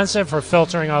Swanson, for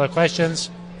filtering all the questions,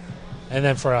 and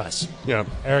then for us. Yeah.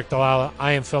 Eric Dalala,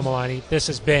 I am Phil Milani. This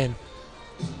has been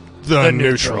The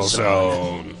Neutral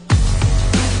Zone.